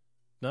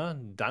 ne,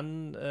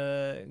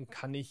 dann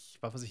kann ich,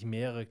 was weiß ich,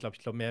 ich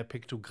glaube, mehrere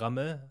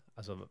Piktogramme,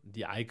 also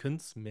die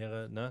Icons,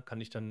 mehrere, ne,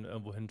 kann ich dann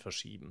irgendwo hin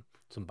verschieben,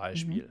 zum Mhm.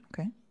 Beispiel.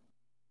 Okay.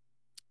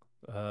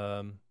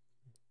 Ähm,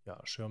 ja,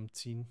 Schirm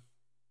ziehen.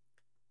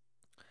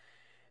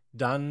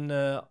 Dann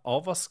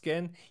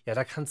Overscan, ja,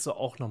 da kannst du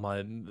auch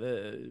nochmal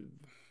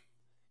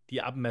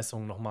die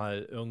Abmessung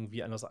nochmal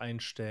irgendwie anders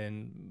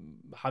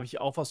einstellen. Habe ich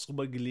auch was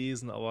drüber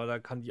gelesen, aber da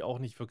kann ich auch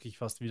nicht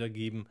wirklich was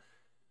wiedergeben.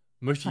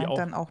 Möchte ich Scheint auch.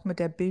 dann auch mit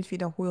der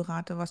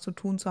Bildwiederholrate was zu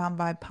tun zu haben,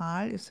 weil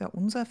PAL ist ja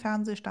unser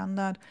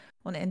Fernsehstandard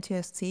und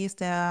NTSC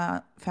ist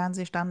der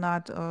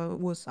Fernsehstandard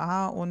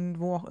USA und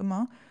wo auch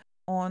immer.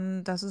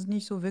 Und das ist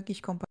nicht so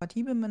wirklich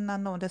kompatibel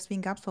miteinander und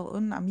deswegen gab es auch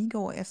in Amiga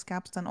OS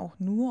gab es dann auch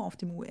nur auf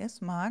dem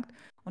US-Markt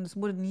und es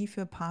wurde nie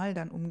für PAL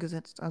dann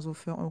umgesetzt, also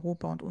für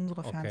Europa und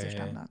unsere Okay,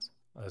 Fernsehstandards.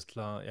 alles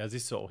klar. Ja,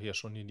 siehst du auch hier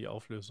schon die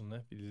Auflösung,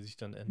 ne? Wie die sich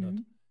dann ändert.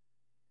 Mhm.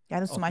 Ja,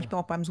 das ist zum Okay. Beispiel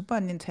auch beim Super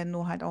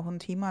Nintendo halt auch ein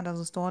Thema, dass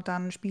es dort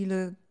dann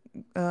Spiele,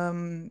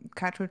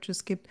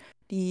 Cartridges gibt,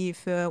 die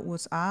für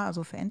USA,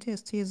 also für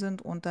NTSC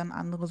sind und dann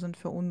andere sind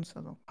für uns,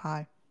 also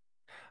PAL.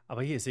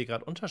 Aber hier, ich sehe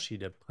gerade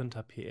Unterschiede.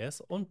 Printer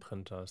PS und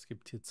Printer. Es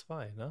gibt hier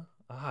zwei, ne?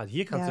 Aha,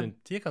 hier kannst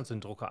du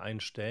den Drucker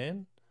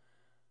einstellen.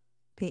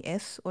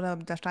 PS oder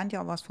da stand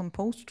ja auch was vom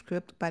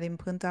PostScript bei dem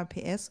Printer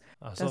PS.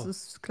 Ach Das so.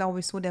 ist, glaube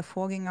ich, so der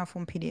Vorgänger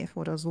vom PDF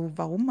oder so.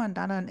 Warum man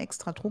da dann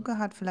extra Drucker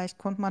hat, vielleicht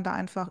konnte man da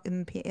einfach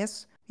in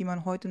PS, wie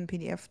man heute ein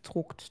PDF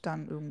druckt,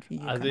 dann irgendwie,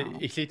 Also keine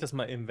Ahnung. ich lege das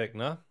mal eben weg,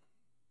 ne?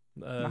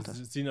 Mach das.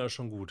 Sina ist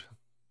schon gut.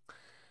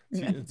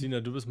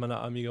 Sina, du bist meine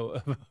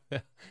Amiga.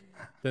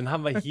 Dann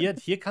haben wir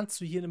hier kannst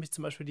du hier nämlich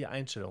zum Beispiel die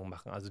Einstellungen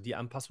machen, also die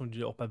Anpassung, die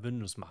du auch bei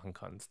Windows machen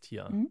kannst,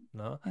 hier. Mhm.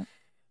 Ne?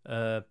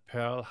 Ja.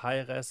 Perl,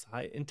 High-Res,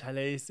 High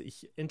Interlace,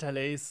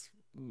 Interlace,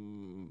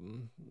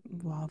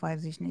 Boah,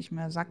 weiß ich nicht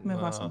mehr. Sagt mir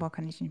was, na, aber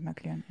kann ich nicht mehr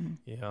klären. Hm.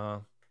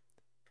 ja.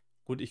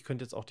 Gut, ich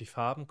könnte jetzt auch die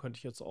Farben, könnte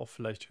ich jetzt auch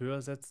vielleicht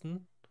höher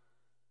setzen,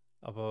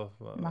 aber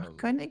Mach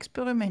keine nee,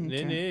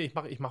 Experimente. nee,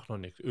 ich mach noch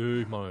nichts.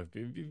 Ich mach,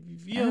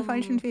 Keine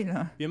falschen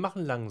Fehler. wir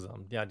machen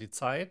langsam. Ja, die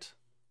Zeit,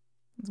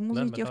 Sonst muss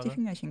ne, ich dir auf die mittlerweile.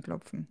 Fingerchen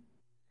klopfen.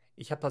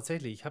 Ich habe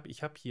tatsächlich,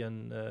 ich hab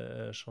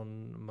hier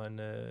schon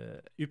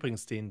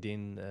übrigens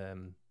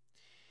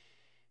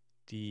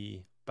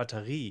die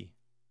Batterie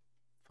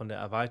von der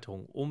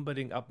Erweiterung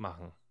unbedingt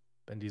abmachen.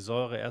 Wenn die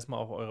Säure erstmal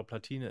auf eurer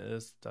Platine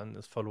ist, dann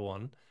ist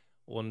verloren.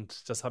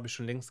 Und das habe ich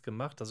schon längst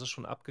gemacht. Das ist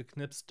schon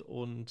abgeknipst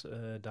und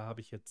da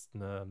habe ich jetzt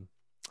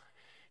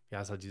wie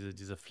heißt halt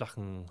diese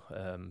flachen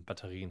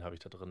Batterien habe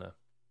ich da drin.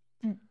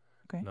 Hm.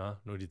 Okay. Na,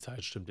 nur die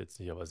Zeit stimmt jetzt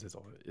nicht, aber ist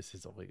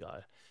jetzt auch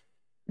egal.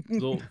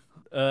 So,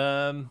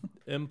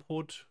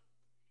 Input,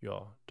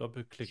 ja,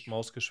 Doppelklick,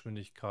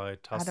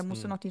 Mausgeschwindigkeit, Ah, da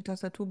musst du Tasten. noch die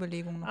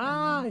Tastaturbelegung noch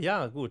Ah, ändern.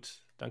 ja,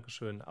 gut,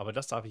 Dankeschön. Aber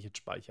das darf ich jetzt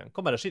speichern.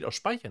 Guck mal, da steht auch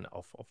Speichern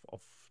auf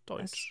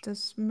Deutsch.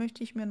 Das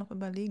möchte ich mir noch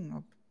überlegen,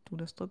 ob du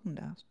das drücken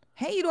darfst.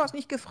 Hey, du hast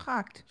nicht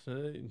gefragt.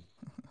 Äh,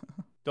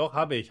 Doch,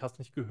 habe ich, hast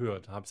nicht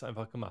gehört, habe es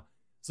einfach gemacht.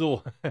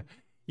 So,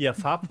 hier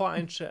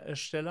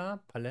Farbvoreinsteller,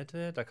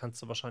 Palette, da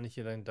kannst du wahrscheinlich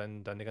hier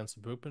deine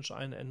ganze Workbench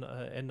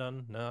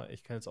ändern. Ne?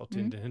 Ich kann jetzt auch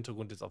Hm? den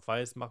Hintergrund jetzt auf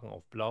weiß machen,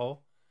 auf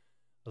blau.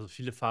 Also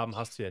viele Farben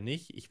hast du ja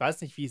nicht. Ich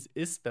weiß nicht, wie es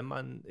ist, wenn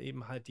man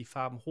eben halt die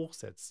Farben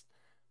hochsetzt.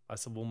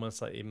 Weißt du, wo man es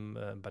da eben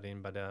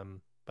bei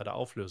der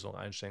Auflösung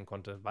einstellen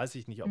konnte. Weiß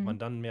ich nicht, ob Hm? man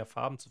dann mehr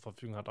Farben zur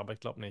Verfügung hat, aber ich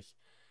glaube nicht.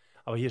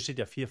 Aber hier steht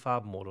ja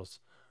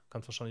 4-Farben-Modus.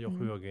 Kannst wahrscheinlich auch Hm?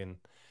 höher gehen.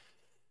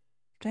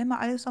 Stell mal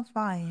alles auf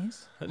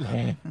weiß.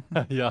 Nee.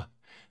 Ja.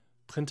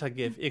 Printer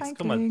GFX.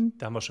 Guck mal, Feigling.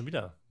 da haben wir schon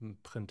wieder einen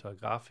Printer,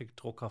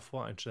 Grafikdrucker,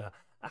 Voreinsteller.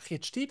 Ach,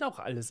 jetzt steht auch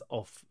alles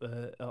auf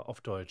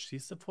Deutsch.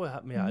 Siehst du, vorher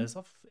hatten wir ja Hm? alles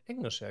auf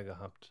Englisch ja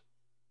gehabt.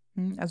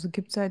 Also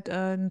gibt es halt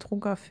einen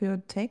Drucker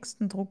für Text,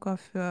 einen Drucker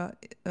für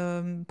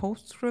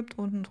PostScript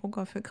und einen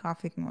Drucker für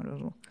Grafiken oder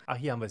so. Ach,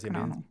 hier haben wir es hier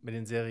Keine Ahnung. mit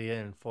den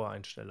seriellen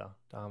Voreinsteller.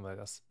 Da haben wir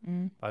das.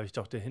 Hm. Weil ich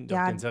doch den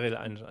Ja,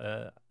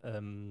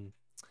 seriellen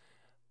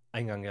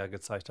Eingang ja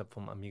gezeigt habe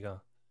vom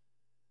Amiga.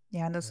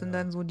 ja, das sind Ja.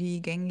 dann so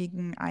die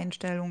gängigen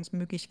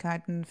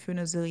Einstellungsmöglichkeiten für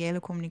eine serielle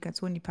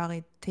Kommunikation, die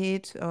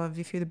Parität,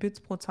 wie viele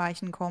Bits pro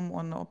Zeichen kommen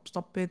und ob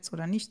Stop-Bits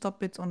oder nicht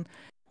Stop-Bits. Und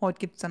heute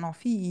gibt es dann noch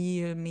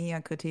viel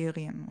mehr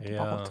Kriterien. Und die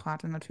braucht auch Ja.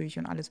 Drahte natürlich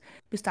und alles.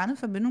 Bis da eine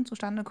Verbindung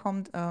zustande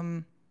kommt,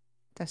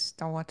 das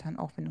dauert dann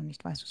auch, wenn du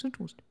nicht weißt, was du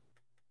tust.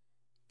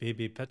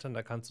 BB-Pattern,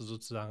 da kannst du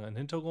sozusagen ein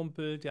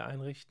Hintergrundbild dir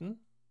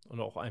einrichten und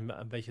auch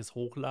welches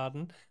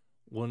hochladen.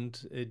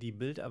 Und die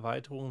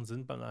Bilderweiterungen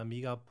sind beim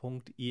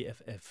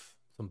Amiga.eff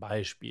zum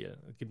Beispiel.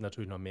 Es gibt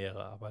natürlich noch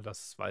mehrere, aber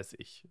das weiß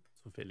ich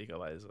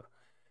zufälligerweise.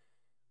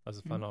 Also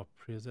es Hm? waren auch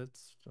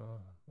Presets.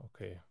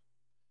 Okay.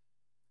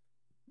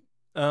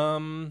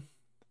 Ähm,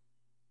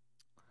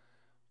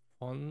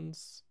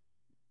 Cons.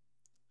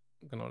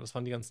 Genau, das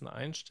waren die ganzen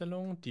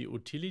Einstellungen, die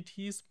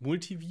Utilities,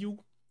 Multiview.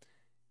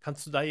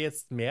 Kannst du da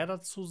jetzt mehr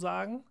dazu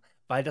sagen?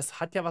 Weil das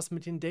hat ja was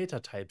mit den Data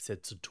Types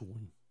jetzt zu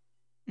tun.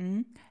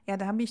 Mhm. Ja,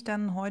 da habe ich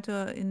dann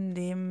heute in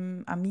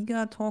dem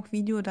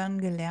Amiga-Talk-Video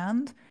dann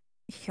gelernt.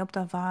 Ich glaube,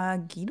 da war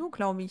Guido,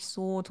 glaube ich,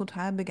 so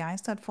total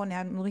begeistert von. Er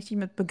hat nur richtig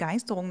mit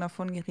Begeisterung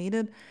davon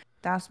geredet,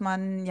 dass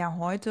man ja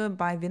heute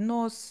bei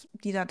Windows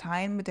die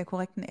Dateien mit der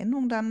korrekten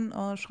Endung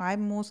dann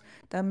schreiben muss,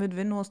 damit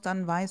Windows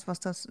dann weiß, was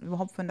das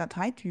überhaupt für ein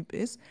Dateityp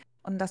ist.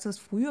 Und dass es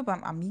früher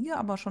beim Amiga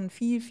aber schon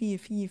viel, viel,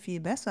 viel, viel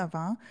besser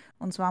war.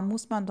 Und zwar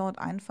muss man dort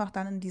einfach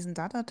dann in diesen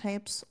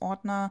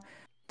Datatypes-Ordner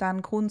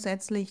dann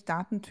grundsätzlich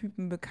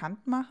Datentypen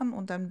bekannt machen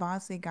und dann war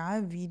es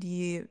egal, wie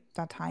die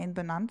Dateien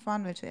benannt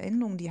waren, welche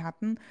Endungen die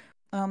hatten.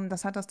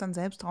 Das hat das dann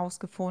selbst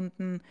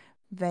rausgefunden,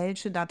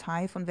 welche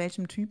Datei von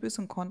welchem Typ ist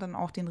und konnte dann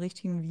auch den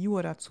richtigen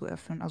Viewer dazu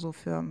öffnen. Also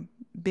für ein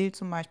Bild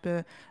zum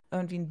Beispiel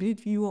irgendwie ein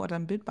Bildviewer oder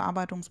ein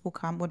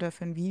Bildbearbeitungsprogramm oder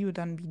für ein Video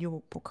dann ein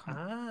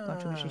Videoprogramm.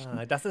 Solche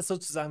Geschichten. Das ist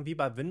sozusagen wie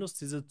bei Windows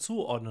diese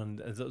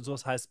Zuordnung. Also, so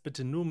das heißt,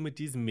 bitte nur mit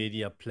diesem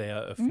Media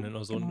Player öffnen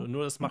oder so. Genau. Und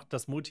nur das Ja. macht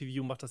das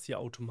Multiview macht das hier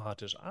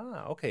automatisch.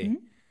 Okay.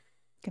 Mhm.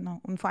 Genau.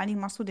 Und vor allen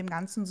Dingen machst du dem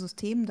ganzen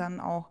System dann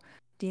auch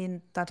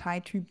den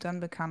Dateityp dann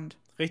bekannt.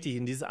 Richtig,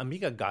 in dieses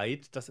Amiga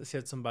Guide, das ist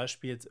ja zum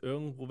Beispiel jetzt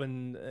irgendwo,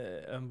 wenn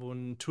irgendwo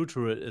ein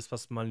Tutorial ist,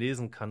 was man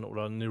lesen kann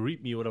oder eine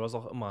README oder was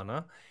auch immer,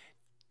 ne?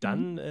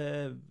 Dann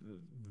Mhm.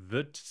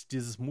 wird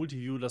dieses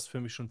Multiview das für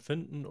mich schon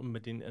finden und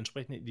mit den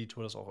entsprechenden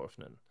Editor das auch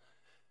öffnen.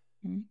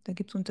 Mhm. Da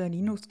gibt es unter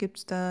Linux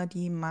gibt's da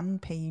die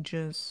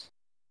Man-Pages.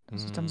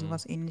 Das ist dann Hm,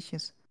 sowas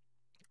ähnliches.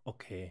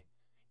 okay.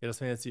 Ja,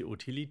 das wären jetzt die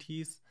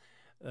Utilities,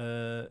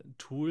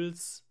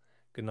 Tools.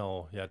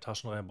 Genau, ja,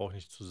 Taschenrechner brauche ich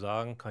nicht zu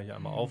sagen, kann ich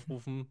einmal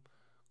aufrufen.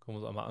 Können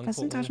wir uns einmal Was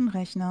sind angucken.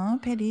 Taschenrechner?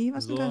 Paddy,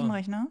 was sind So,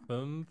 Taschenrechner?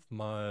 5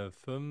 mal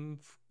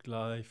 5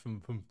 gleich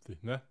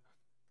 55, ne?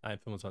 Nein,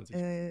 25.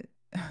 Äh,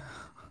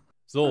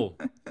 So,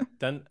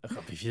 dann, sag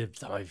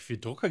mal, wie viel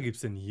Drucker gibt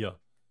es denn hier?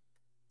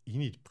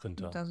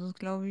 Init-Printer. Das ist,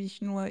 glaube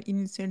ich, nur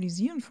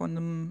Initialisieren von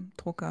einem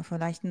Drucker.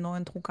 Vielleicht einen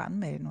neuen Drucker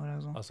anmelden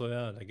oder so. Achso,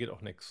 ja, da geht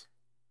auch nichts.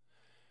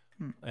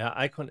 Hm.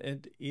 Ja, Icon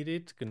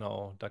Edit,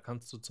 genau. Da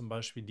kannst du zum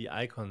Beispiel die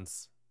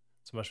Icons,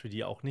 zum Beispiel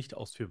die auch nicht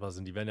ausführbar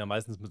sind, die werden ja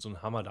meistens mit so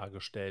einem Hammer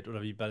dargestellt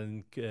oder wie bei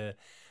den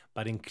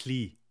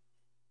CLI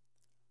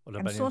oder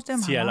bei Kannst du den aus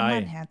dem Hammer mal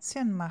ein CLI.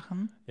 Herzchen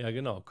machen? Ja,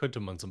 genau, könnte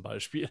man zum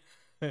Beispiel.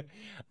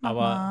 Mach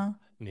Aber mal.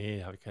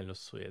 nee, habe ich keine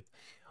Lust zu jetzt.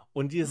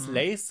 Und dieses Hm.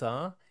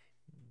 Laser,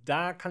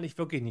 da kann ich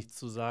wirklich nichts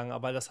zu sagen,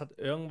 aber das hat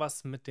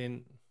irgendwas mit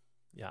den,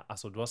 ja,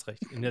 achso, du hast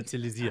recht,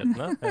 initialisiert,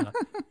 ne? Ja.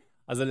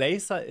 Also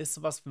Laser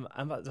ist was,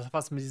 das hat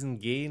was mit diesem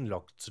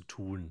Genlog zu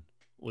tun.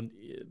 Und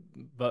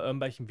bei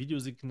irgendwelchen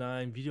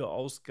Videosignalen,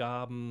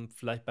 Videoausgaben,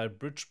 vielleicht bei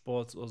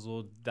Bridgeboards oder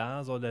so,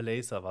 da soll der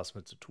Laser was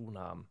mit zu tun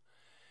haben.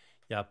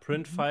 Ja, Mhm.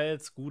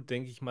 Print-Files, gut,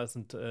 denke ich mal,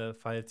 sind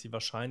Files, die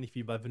wahrscheinlich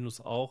wie bei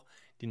Windows auch,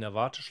 die in der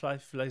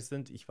Warteschleife vielleicht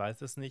sind. Ich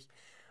weiß es nicht.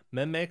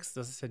 Memex,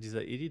 das ist ja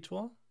dieser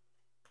Editor,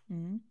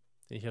 Mhm.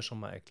 den ich ja schon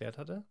mal erklärt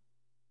hatte.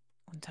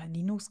 Unter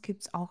Linux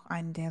gibt es auch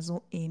einen, der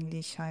so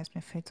ähnlich heißt.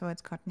 Mir fällt so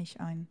jetzt gerade nicht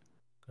ein.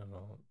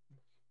 Genau.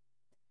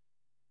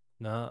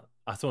 Na,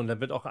 achso, und dann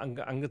wird auch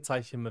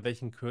angezeigt, mit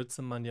welchen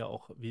Kürzeln man ja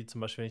auch, wie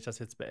zum Beispiel, wenn ich das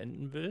jetzt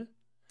beenden will,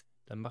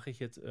 dann mache ich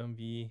jetzt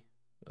irgendwie,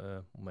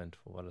 Moment,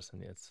 wo war das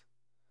denn jetzt?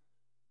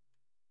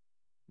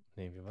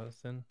 Nee, wie war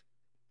das denn?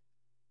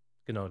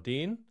 Genau,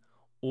 den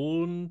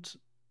und,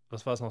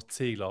 was war es noch?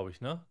 C, glaube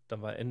ich, ne?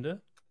 Dann war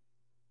Ende.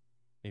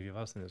 Nee, wie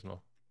war es denn jetzt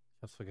noch?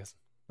 Ich hab's vergessen.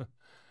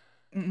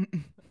 Mhm.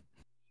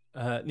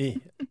 Nee,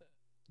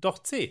 doch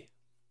C.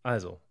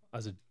 Also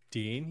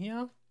den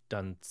hier,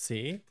 dann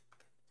C,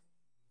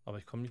 aber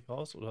ich komme nicht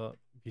raus, oder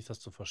wie ist das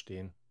zu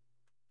verstehen?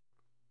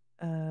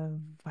 Äh,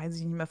 Weiß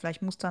ich nicht mehr.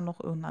 Vielleicht muss da noch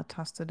irgendeine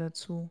Taste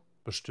dazu.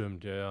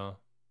 Bestimmt, ja, ja.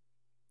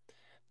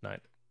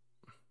 Nein,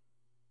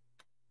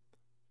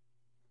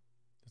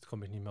 jetzt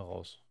komme ich nicht mehr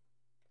raus.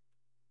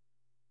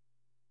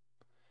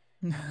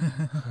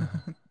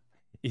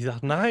 Ich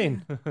sag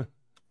nein.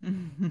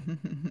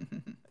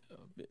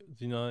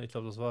 Sina, ich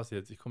glaube, das war's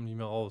jetzt. Ich komme nicht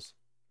mehr raus.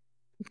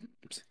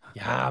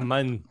 Ja,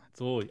 Mann.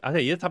 So, ach ja,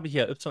 jetzt habe ich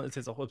ja Y ist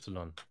jetzt auch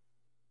Y.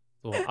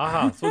 So,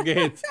 aha, so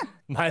geht's.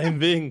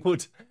 Meinetwegen,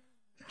 gut.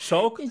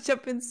 Choke? Ich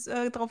habe jetzt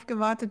drauf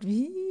gewartet,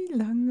 wie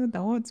lange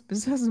dauert es,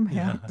 bis er es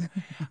merkt. Ja.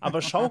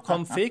 Aber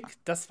Show-Config,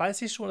 das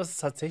weiß ich schon, das ist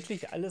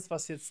tatsächlich alles,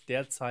 was jetzt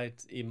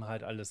derzeit eben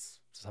halt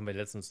alles, das haben wir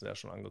letztens ja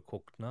schon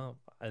angeguckt, ne?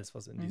 Alles,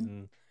 was in Hm?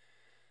 diesen,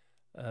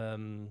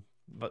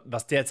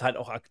 was derzeit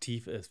auch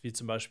aktiv ist, wie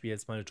zum Beispiel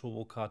jetzt meine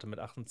Turbokarte mit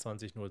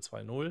 28020,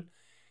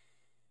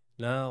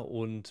 ne?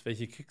 Und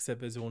welche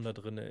Kickstart-Version da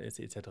drin ist,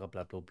 etc.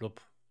 Blablabla.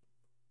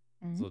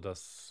 Mhm. So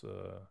dass,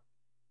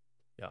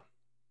 ja.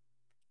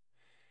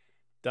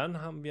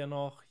 Dann haben wir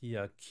noch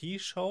hier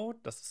Keyshow.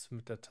 Das ist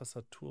mit der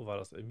Tastatur, war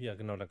das irgendwie. Ja,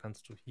 genau, da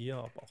kannst du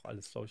hier, ob auch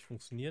alles, glaube ich,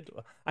 funktioniert.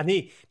 Ah,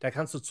 nee, da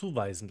kannst du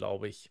zuweisen,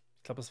 glaube ich.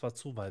 Ich glaube, das war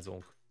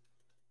Zuweisung.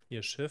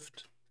 Hier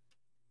Shift.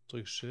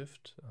 Drück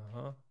Shift.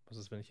 Aha. Was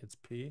ist, wenn ich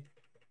jetzt P?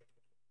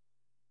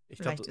 Ich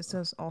Vielleicht glaube, ist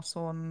das auch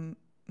so ein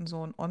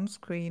so ein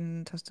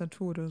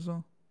On-Screen-Tastatur oder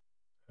so.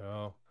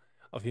 Ja,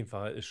 auf jeden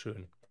Fall ist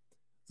schön.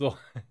 So,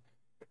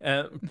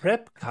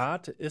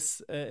 Prep-Card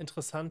ist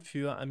interessant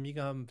für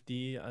Amiga,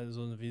 die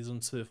also wie so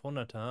ein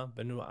 1200er,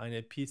 wenn du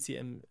eine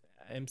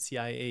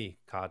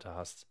PCMCIA-Karte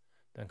hast,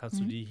 dann kannst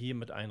du Hm? die hier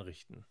mit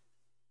einrichten.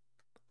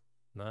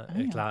 Ne? Ah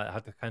ja. Klar, er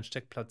hat keinen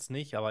Steckplatz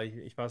nicht, aber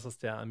ich weiß, dass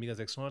der Amiga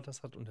 600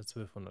 das hat und der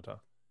 1200er.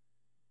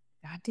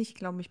 Da hatte ich,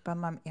 glaube ich, bei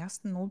meinem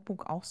ersten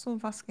Notebook auch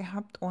so was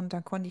gehabt und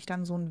da konnte ich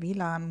dann so ein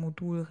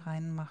WLAN-Modul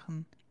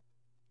reinmachen,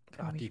 Ach,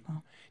 glaube ich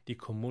mal. die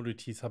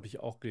Commodities habe ich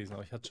auch gelesen,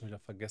 aber ich hatte schon wieder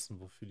vergessen,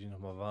 wofür die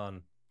nochmal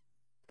waren.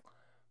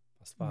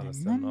 Was war Na, das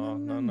na, denn na, noch?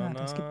 na, Na, na, na.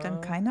 Das gibt dann na.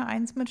 keine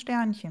Eins mit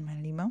Sternchen,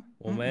 mein Lieber. Mhm.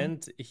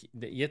 Moment,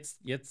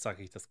 jetzt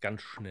sage ich das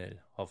ganz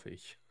schnell, hoffe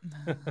ich.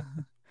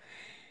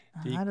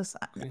 Die Das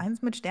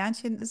Eins mit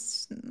Sternchen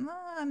ist,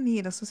 na,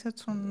 nee, das ist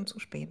jetzt schon zu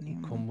spät. Nee.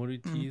 Mm.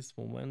 Commodities,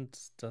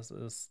 Moment, das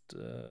ist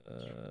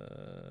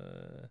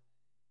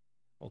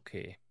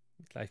okay.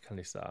 Gleich kann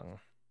ich sagen.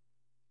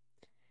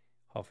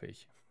 Hoffe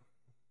ich.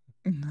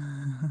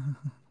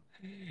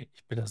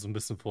 Ich bin da so ein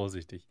bisschen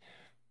vorsichtig.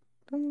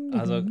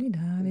 Also,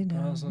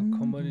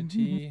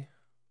 Commodity.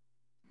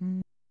 So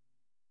ein,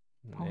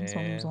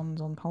 Nee. so ein,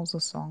 so ein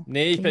Pausesong.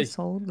 Nee,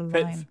 Please hold the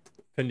line.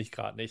 finde ich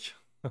gerade nicht.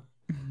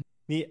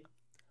 Nee,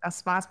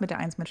 Das war's mit der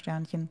Eins mit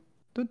Sternchen.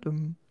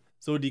 Tudum.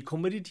 so die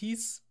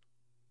Commodities,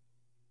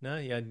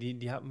 ne, ja,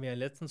 die hatten wir ja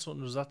letztens schon.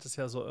 Du sagtest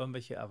ja so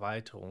irgendwelche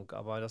Erweiterung,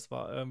 aber das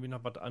war irgendwie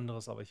noch was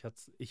anderes, aber ich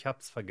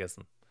hab's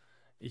vergessen.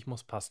 Ich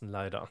muss passen,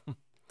 leider.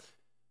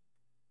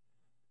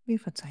 Wir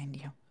verzeihen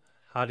dir.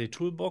 HD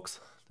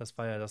Toolbox, das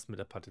war ja das mit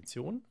der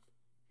Partition.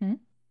 Hm?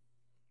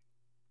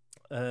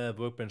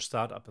 Workbench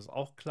Startup ist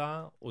auch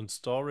klar. Und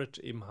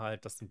Storage eben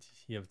halt, das sind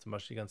hier zum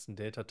Beispiel die ganzen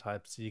Data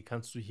Types, die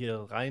kannst du hier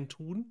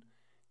reintun,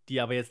 die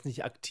aber jetzt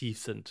nicht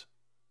aktiv sind.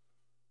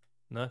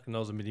 Ne?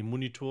 Genauso mit den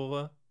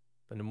Monitore.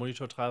 Wenn du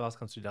Monitortreiber hast,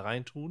 kannst du die da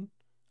reintun,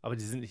 aber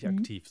die sind nicht Hm?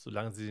 aktiv,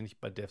 solange sie nicht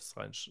bei Devs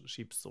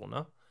reinschiebst, so, ne?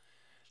 Hm?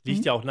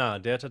 Liegt ja auch nahe.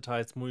 Data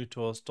Types,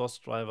 Monitors,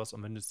 DOS-Drivers,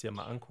 und wenn du es dir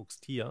mal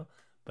anguckst hier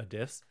bei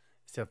Devs,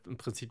 ist ja im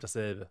Prinzip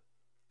dasselbe.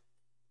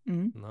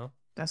 Hm? Ne?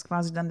 Das ist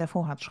quasi dann der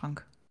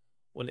Vorratsschrank.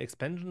 Und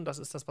Expansion, das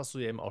ist das, was du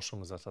ja eben auch schon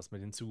gesagt hast,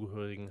 mit den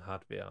zugehörigen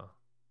Hardware.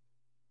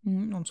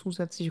 Hm? Und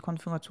zusätzliche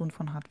Konfiguration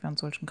von Hardware und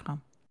solchen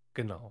Kram.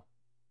 Genau.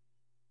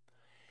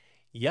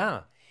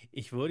 Ja,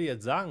 ich würde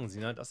jetzt sagen,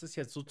 Sina, das ist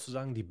jetzt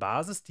sozusagen die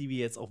Basis, die wir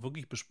jetzt auch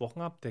wirklich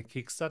besprochen haben. Der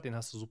Kickstart, den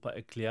hast du super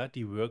erklärt,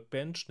 die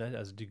Workbench, ne,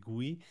 also die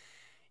GUI.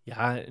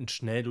 Ja, in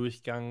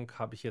Schnelldurchgang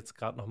habe ich jetzt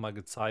gerade noch mal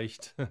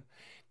gezeigt,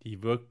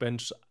 die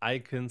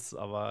Workbench-Icons,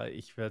 aber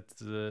ich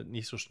werde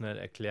nicht so schnell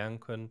erklären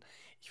können.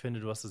 Ich finde,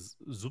 du hast es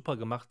super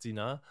gemacht,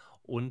 Sina.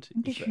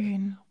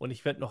 Dankeschön. Und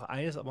ich werde noch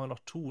eines aber noch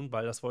tun,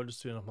 weil das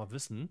wolltest du ja noch mal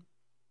wissen.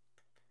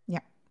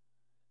 Ja,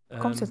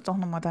 bekommst Ähm, jetzt doch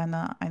nochmal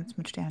deine Eins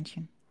mit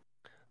Sternchen.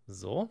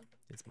 so,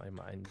 jetzt mache ich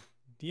mal einen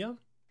dir.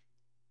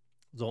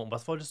 So, und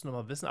was wolltest du noch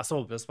mal wissen?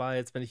 Achso, das war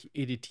jetzt, wenn ich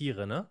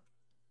editiere, ne?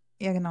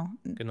 Ja, genau.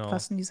 Genau.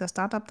 Was in dieser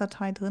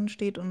Startup-Datei drin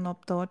steht und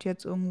ob dort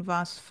jetzt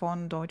irgendwas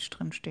von Deutsch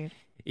drin steht.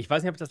 Ich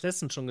weiß nicht, ob ich das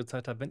letztens schon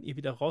gezeigt habe. Wenn ihr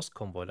wieder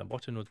rauskommen wollt, dann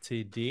braucht ihr nur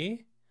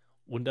CD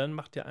und dann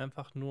macht ihr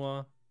einfach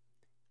nur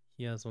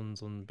hier so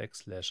ein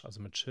Backslash,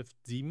 also mit Shift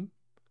 7.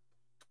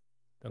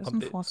 Das ist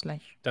ein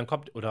Forslash. Dann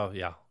kommt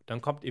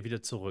ihr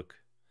wieder zurück.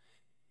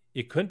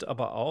 Ihr könnt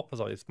aber auch,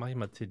 pass auf, jetzt mache ich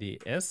mal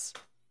CDS,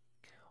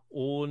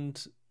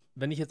 und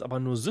wenn ich jetzt aber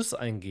nur Sys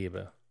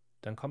eingebe,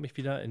 dann komme ich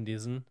wieder in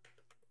diesen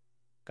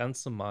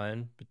ganz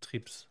normalen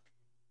ich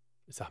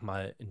sag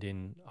mal, in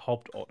den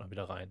Hauptordner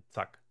wieder rein.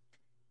 Zack.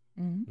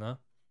 Mhm. Ne?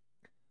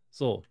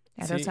 So.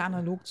 Ja, das ist ja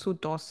analog zu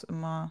DOS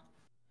immer,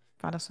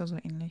 war das ja so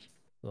ähnlich.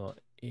 So,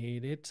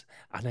 Edit.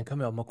 Ach, dann können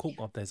wir auch mal gucken,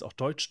 ob da jetzt auch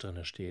Deutsch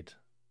drin steht.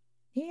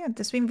 Ja,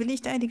 deswegen will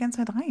ich da ja die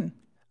ganze Zeit rein.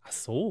 Ach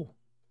so,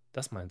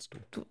 das meinst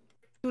du.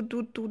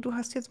 Du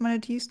hast jetzt meine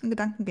tiefsten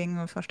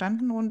Gedankengänge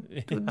verstanden und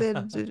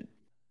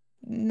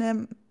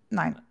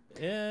nein.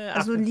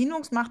 Also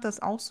Linux macht das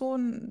auch so,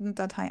 eine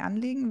Datei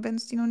anlegen, wenn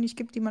es die noch nicht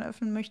gibt, die man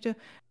öffnen möchte.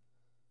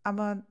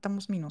 Aber da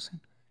muss Minus hin.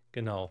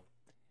 Genau.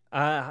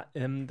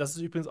 Das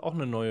ist übrigens auch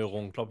eine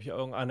Neuerung, glaube ich,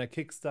 irgendeiner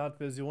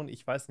Kickstart-Version.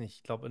 Ich weiß nicht,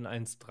 ich glaube in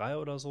 1.3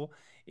 oder so.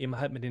 Eben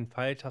halt mit den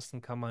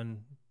Pfeiltasten kann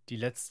man die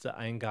letzte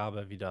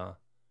Eingabe wieder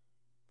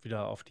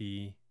auf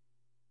die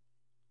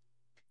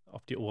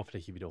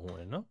Oberfläche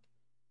wiederholen, ne?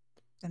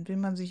 Dann will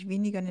man sich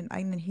weniger in den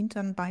eigenen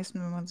Hintern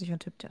beißen, wenn man sich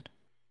vertippt hat.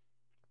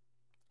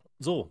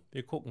 So,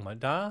 wir gucken mal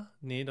da.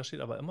 Nee, da steht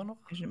aber immer noch.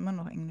 Da steht immer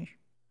noch Englisch.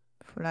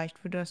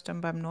 Vielleicht wird das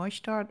dann beim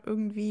Neustart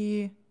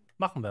irgendwie.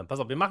 Machen wir.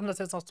 Pass auf, wir machen das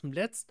jetzt noch zum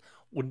Letzt.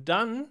 Und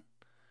dann,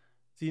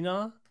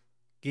 Sina,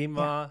 gehen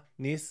wir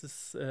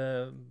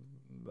bei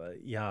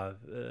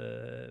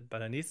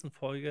der nächsten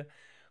Folge,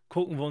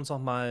 gucken wir uns noch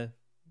mal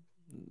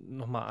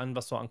an,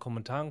 was so an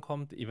Kommentaren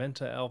kommt,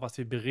 eventuell auch, was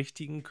wir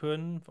berichtigen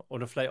können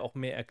oder vielleicht auch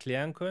mehr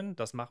erklären können.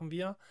 Das machen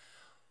wir.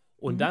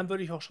 Und dann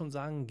würde ich auch schon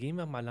sagen, gehen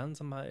wir mal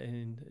langsam mal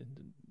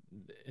in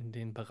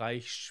den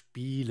Bereich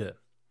Spiele.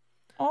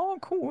 Oh,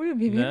 cool,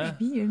 wir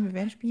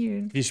werden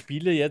spielen. Wir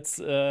spielen jetzt,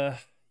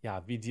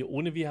 ja, wie die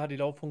ohne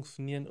WHD-Laut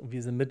funktionieren und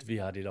wie sie mit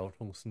WHD-Laut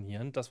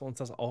funktionieren, dass wir uns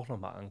das auch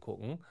nochmal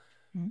angucken.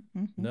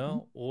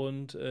 Ne?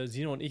 Und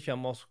Sina und ich,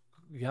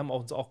 wir haben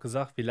uns auch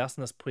gesagt, wir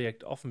lassen das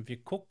Projekt offen.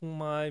 Wir gucken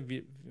mal,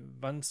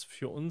 wann es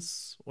für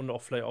uns und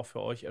auch vielleicht auch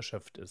für euch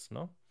erschöpft ist.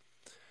 Ne?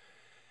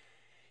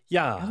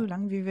 Ja, Ja,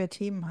 solange wie wir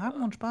Themen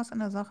haben und Spaß an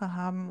der Sache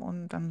haben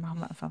und dann machen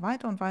wir einfach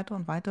weiter und weiter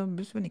und weiter,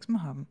 bis wir nichts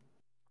mehr haben.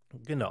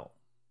 genau.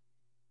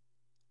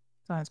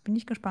 So, jetzt bin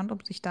ich gespannt,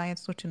 ob sich da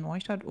jetzt durch den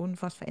Neustart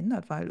irgendwas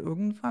verändert, weil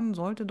irgendwann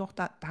sollte doch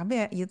da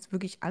wir jetzt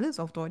wirklich alles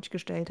auf Deutsch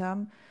gestellt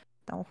haben,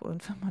 da auch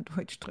irgendwann mal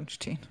Deutsch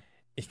drinstehen.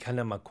 Ich kann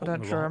ja mal Oder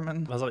gucken.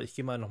 German. Was auch, ich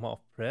gehe mal nochmal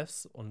auf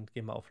Press und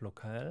gehe mal auf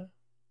Lokal.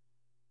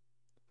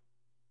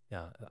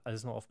 Ja,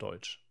 alles noch auf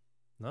Deutsch.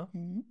 Ne?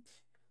 Mhm.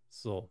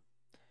 So,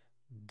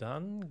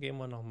 dann gehen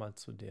wir nochmal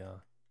zu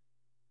der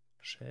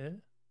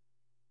Shell.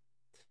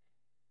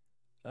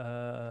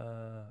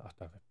 Ach,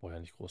 da brauche ich ja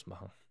nicht groß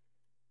machen.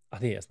 Ach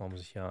nee, erstmal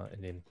muss ich ja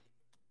in den...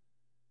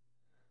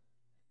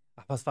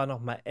 Ach, was war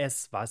nochmal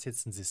S? War es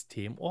jetzt ein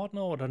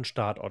Systemordner oder ein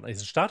Startordner?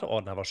 Ist ein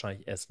Startordner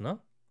wahrscheinlich S, ne?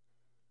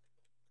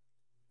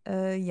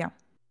 Ja,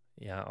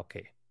 Ja,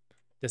 okay.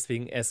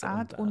 Deswegen S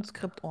Start- und... und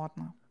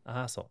Skriptordner.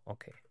 Ach so,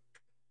 okay.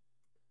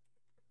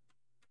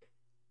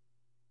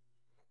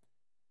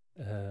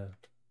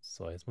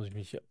 So, jetzt muss ich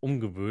mich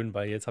umgewöhnen,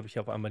 weil jetzt habe ich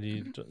auf einmal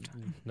die...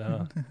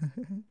 Na,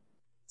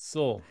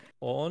 so,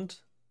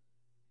 und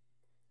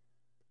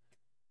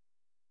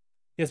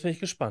jetzt bin ich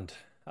gespannt.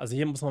 Also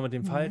hier muss man mit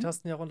den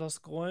Pfeiltasten ja runter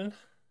scrollen.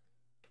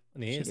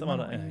 Nee, Steht ist immer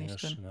immer noch noch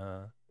Englisch Englisch. drin.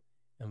 Na,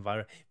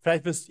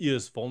 Vielleicht wisst ihr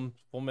es, warum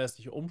er es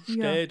nicht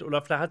umstellt.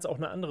 Oder vielleicht hat es auch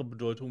eine andere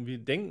Bedeutung. Wir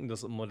denken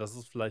das immer, dass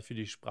es vielleicht für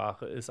die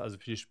Sprache ist, also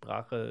für die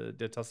Sprache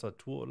der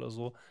Tastatur oder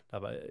so.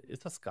 Dabei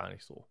ist das gar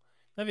nicht so.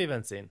 Na, wir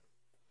werden es sehen.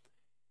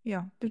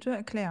 Ja, bitte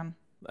erklären.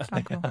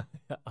 Danke.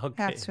 Ja,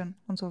 okay. Herzchen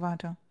und so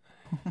weiter.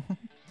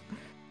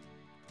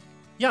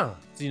 Ja,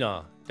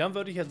 Sina, dann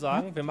würde ich jetzt Ja?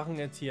 sagen, wir machen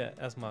jetzt hier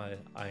erstmal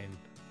einen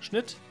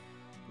Schnitt.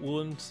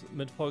 Und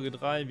mit Folge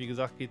 3, wie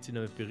gesagt, geht es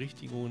wieder mit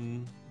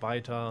Berichtigungen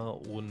weiter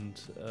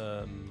und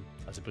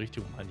also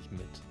Berichtigungen meine ich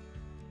mit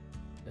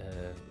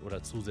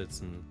oder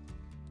Zusätzen,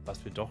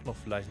 was wir doch noch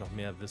vielleicht noch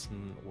mehr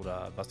wissen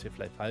oder was wir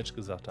vielleicht falsch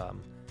gesagt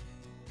haben.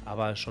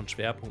 Aber schon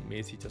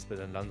schwerpunktmäßig, dass wir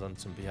dann langsam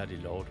zum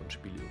WHD-Load und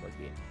Spiele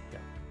übergehen.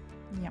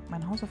 Ja. Ja,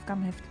 mein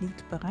Hausaufgabenheft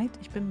liegt bereit.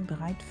 Ich bin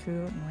bereit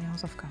für neue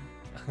Hausaufgaben.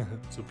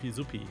 Supi,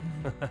 supi.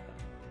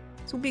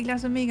 Supi,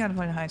 klasse, mega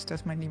toll heißt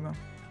das, mein Lieber.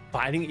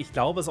 Vor allen Dingen, ich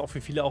glaube, es ist auch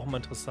für viele auch immer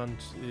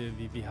interessant,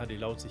 wie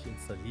WHD-Load sich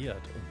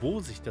installiert und wo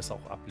sich das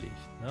auch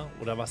ablegt. Ne?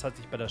 Oder was hat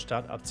sich bei der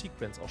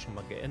Start-up-Sequence auch schon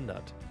mal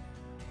geändert.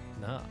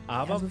 Ne?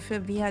 Aber Also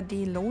für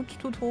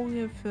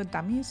WHD-Load-Tutorial für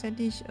Dummies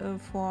hätte ich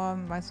vor,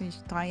 weiß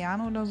nicht, 3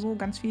 Jahren oder so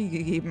ganz viel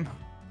gegeben.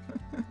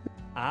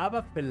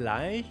 Aber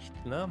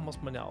vielleicht, ne,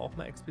 muss man ja auch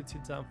mal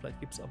explizit sagen,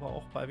 vielleicht gibt es aber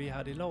auch bei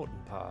WHD-Load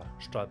ein paar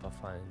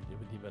Stolperfallen,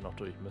 über die wir noch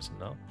durch müssen.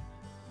 Ne?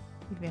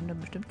 Die werden wir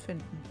bestimmt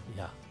finden.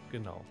 Ja,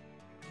 genau.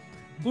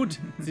 Gut,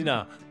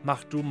 Sina,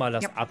 mach du mal Ja.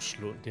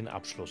 den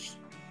Abschluss.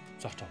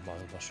 Sag doch mal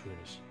was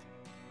Schönes.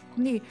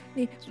 Nee,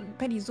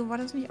 Paddy, so war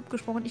das nicht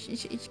abgesprochen.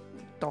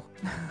 Doch.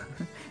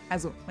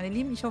 Also, meine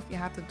Lieben, ich hoffe, ihr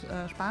hattet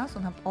Spaß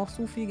und habt auch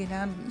so viel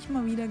gelernt, wie ich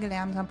mal wieder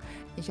gelernt habe.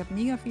 Ich habe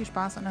mega viel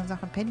Spaß an der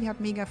Sache. Paddy hat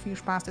mega viel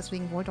Spaß,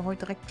 deswegen wollte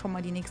heute direkt schon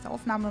mal die nächste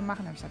Aufnahme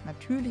machen. Da habe ich gesagt,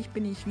 natürlich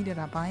bin ich wieder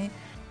dabei.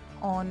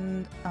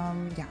 Und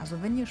ja,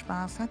 also wenn ihr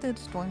Spaß hattet,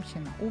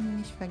 Däumchen nach oben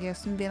nicht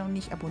vergessen. Wer noch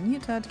nicht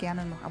abonniert hat,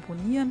 gerne noch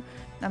abonnieren.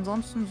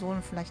 Ansonsten so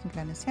vielleicht ein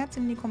kleines Herz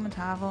in die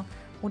Kommentare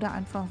oder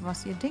einfach,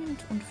 was ihr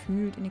denkt und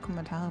fühlt, in die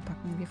Kommentare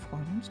packen. Wir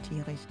freuen uns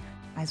tierisch.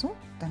 Also,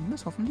 dann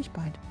bis hoffentlich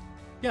bald.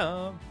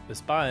 Ja,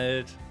 bis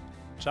bald.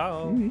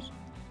 Ciao. Tschüss.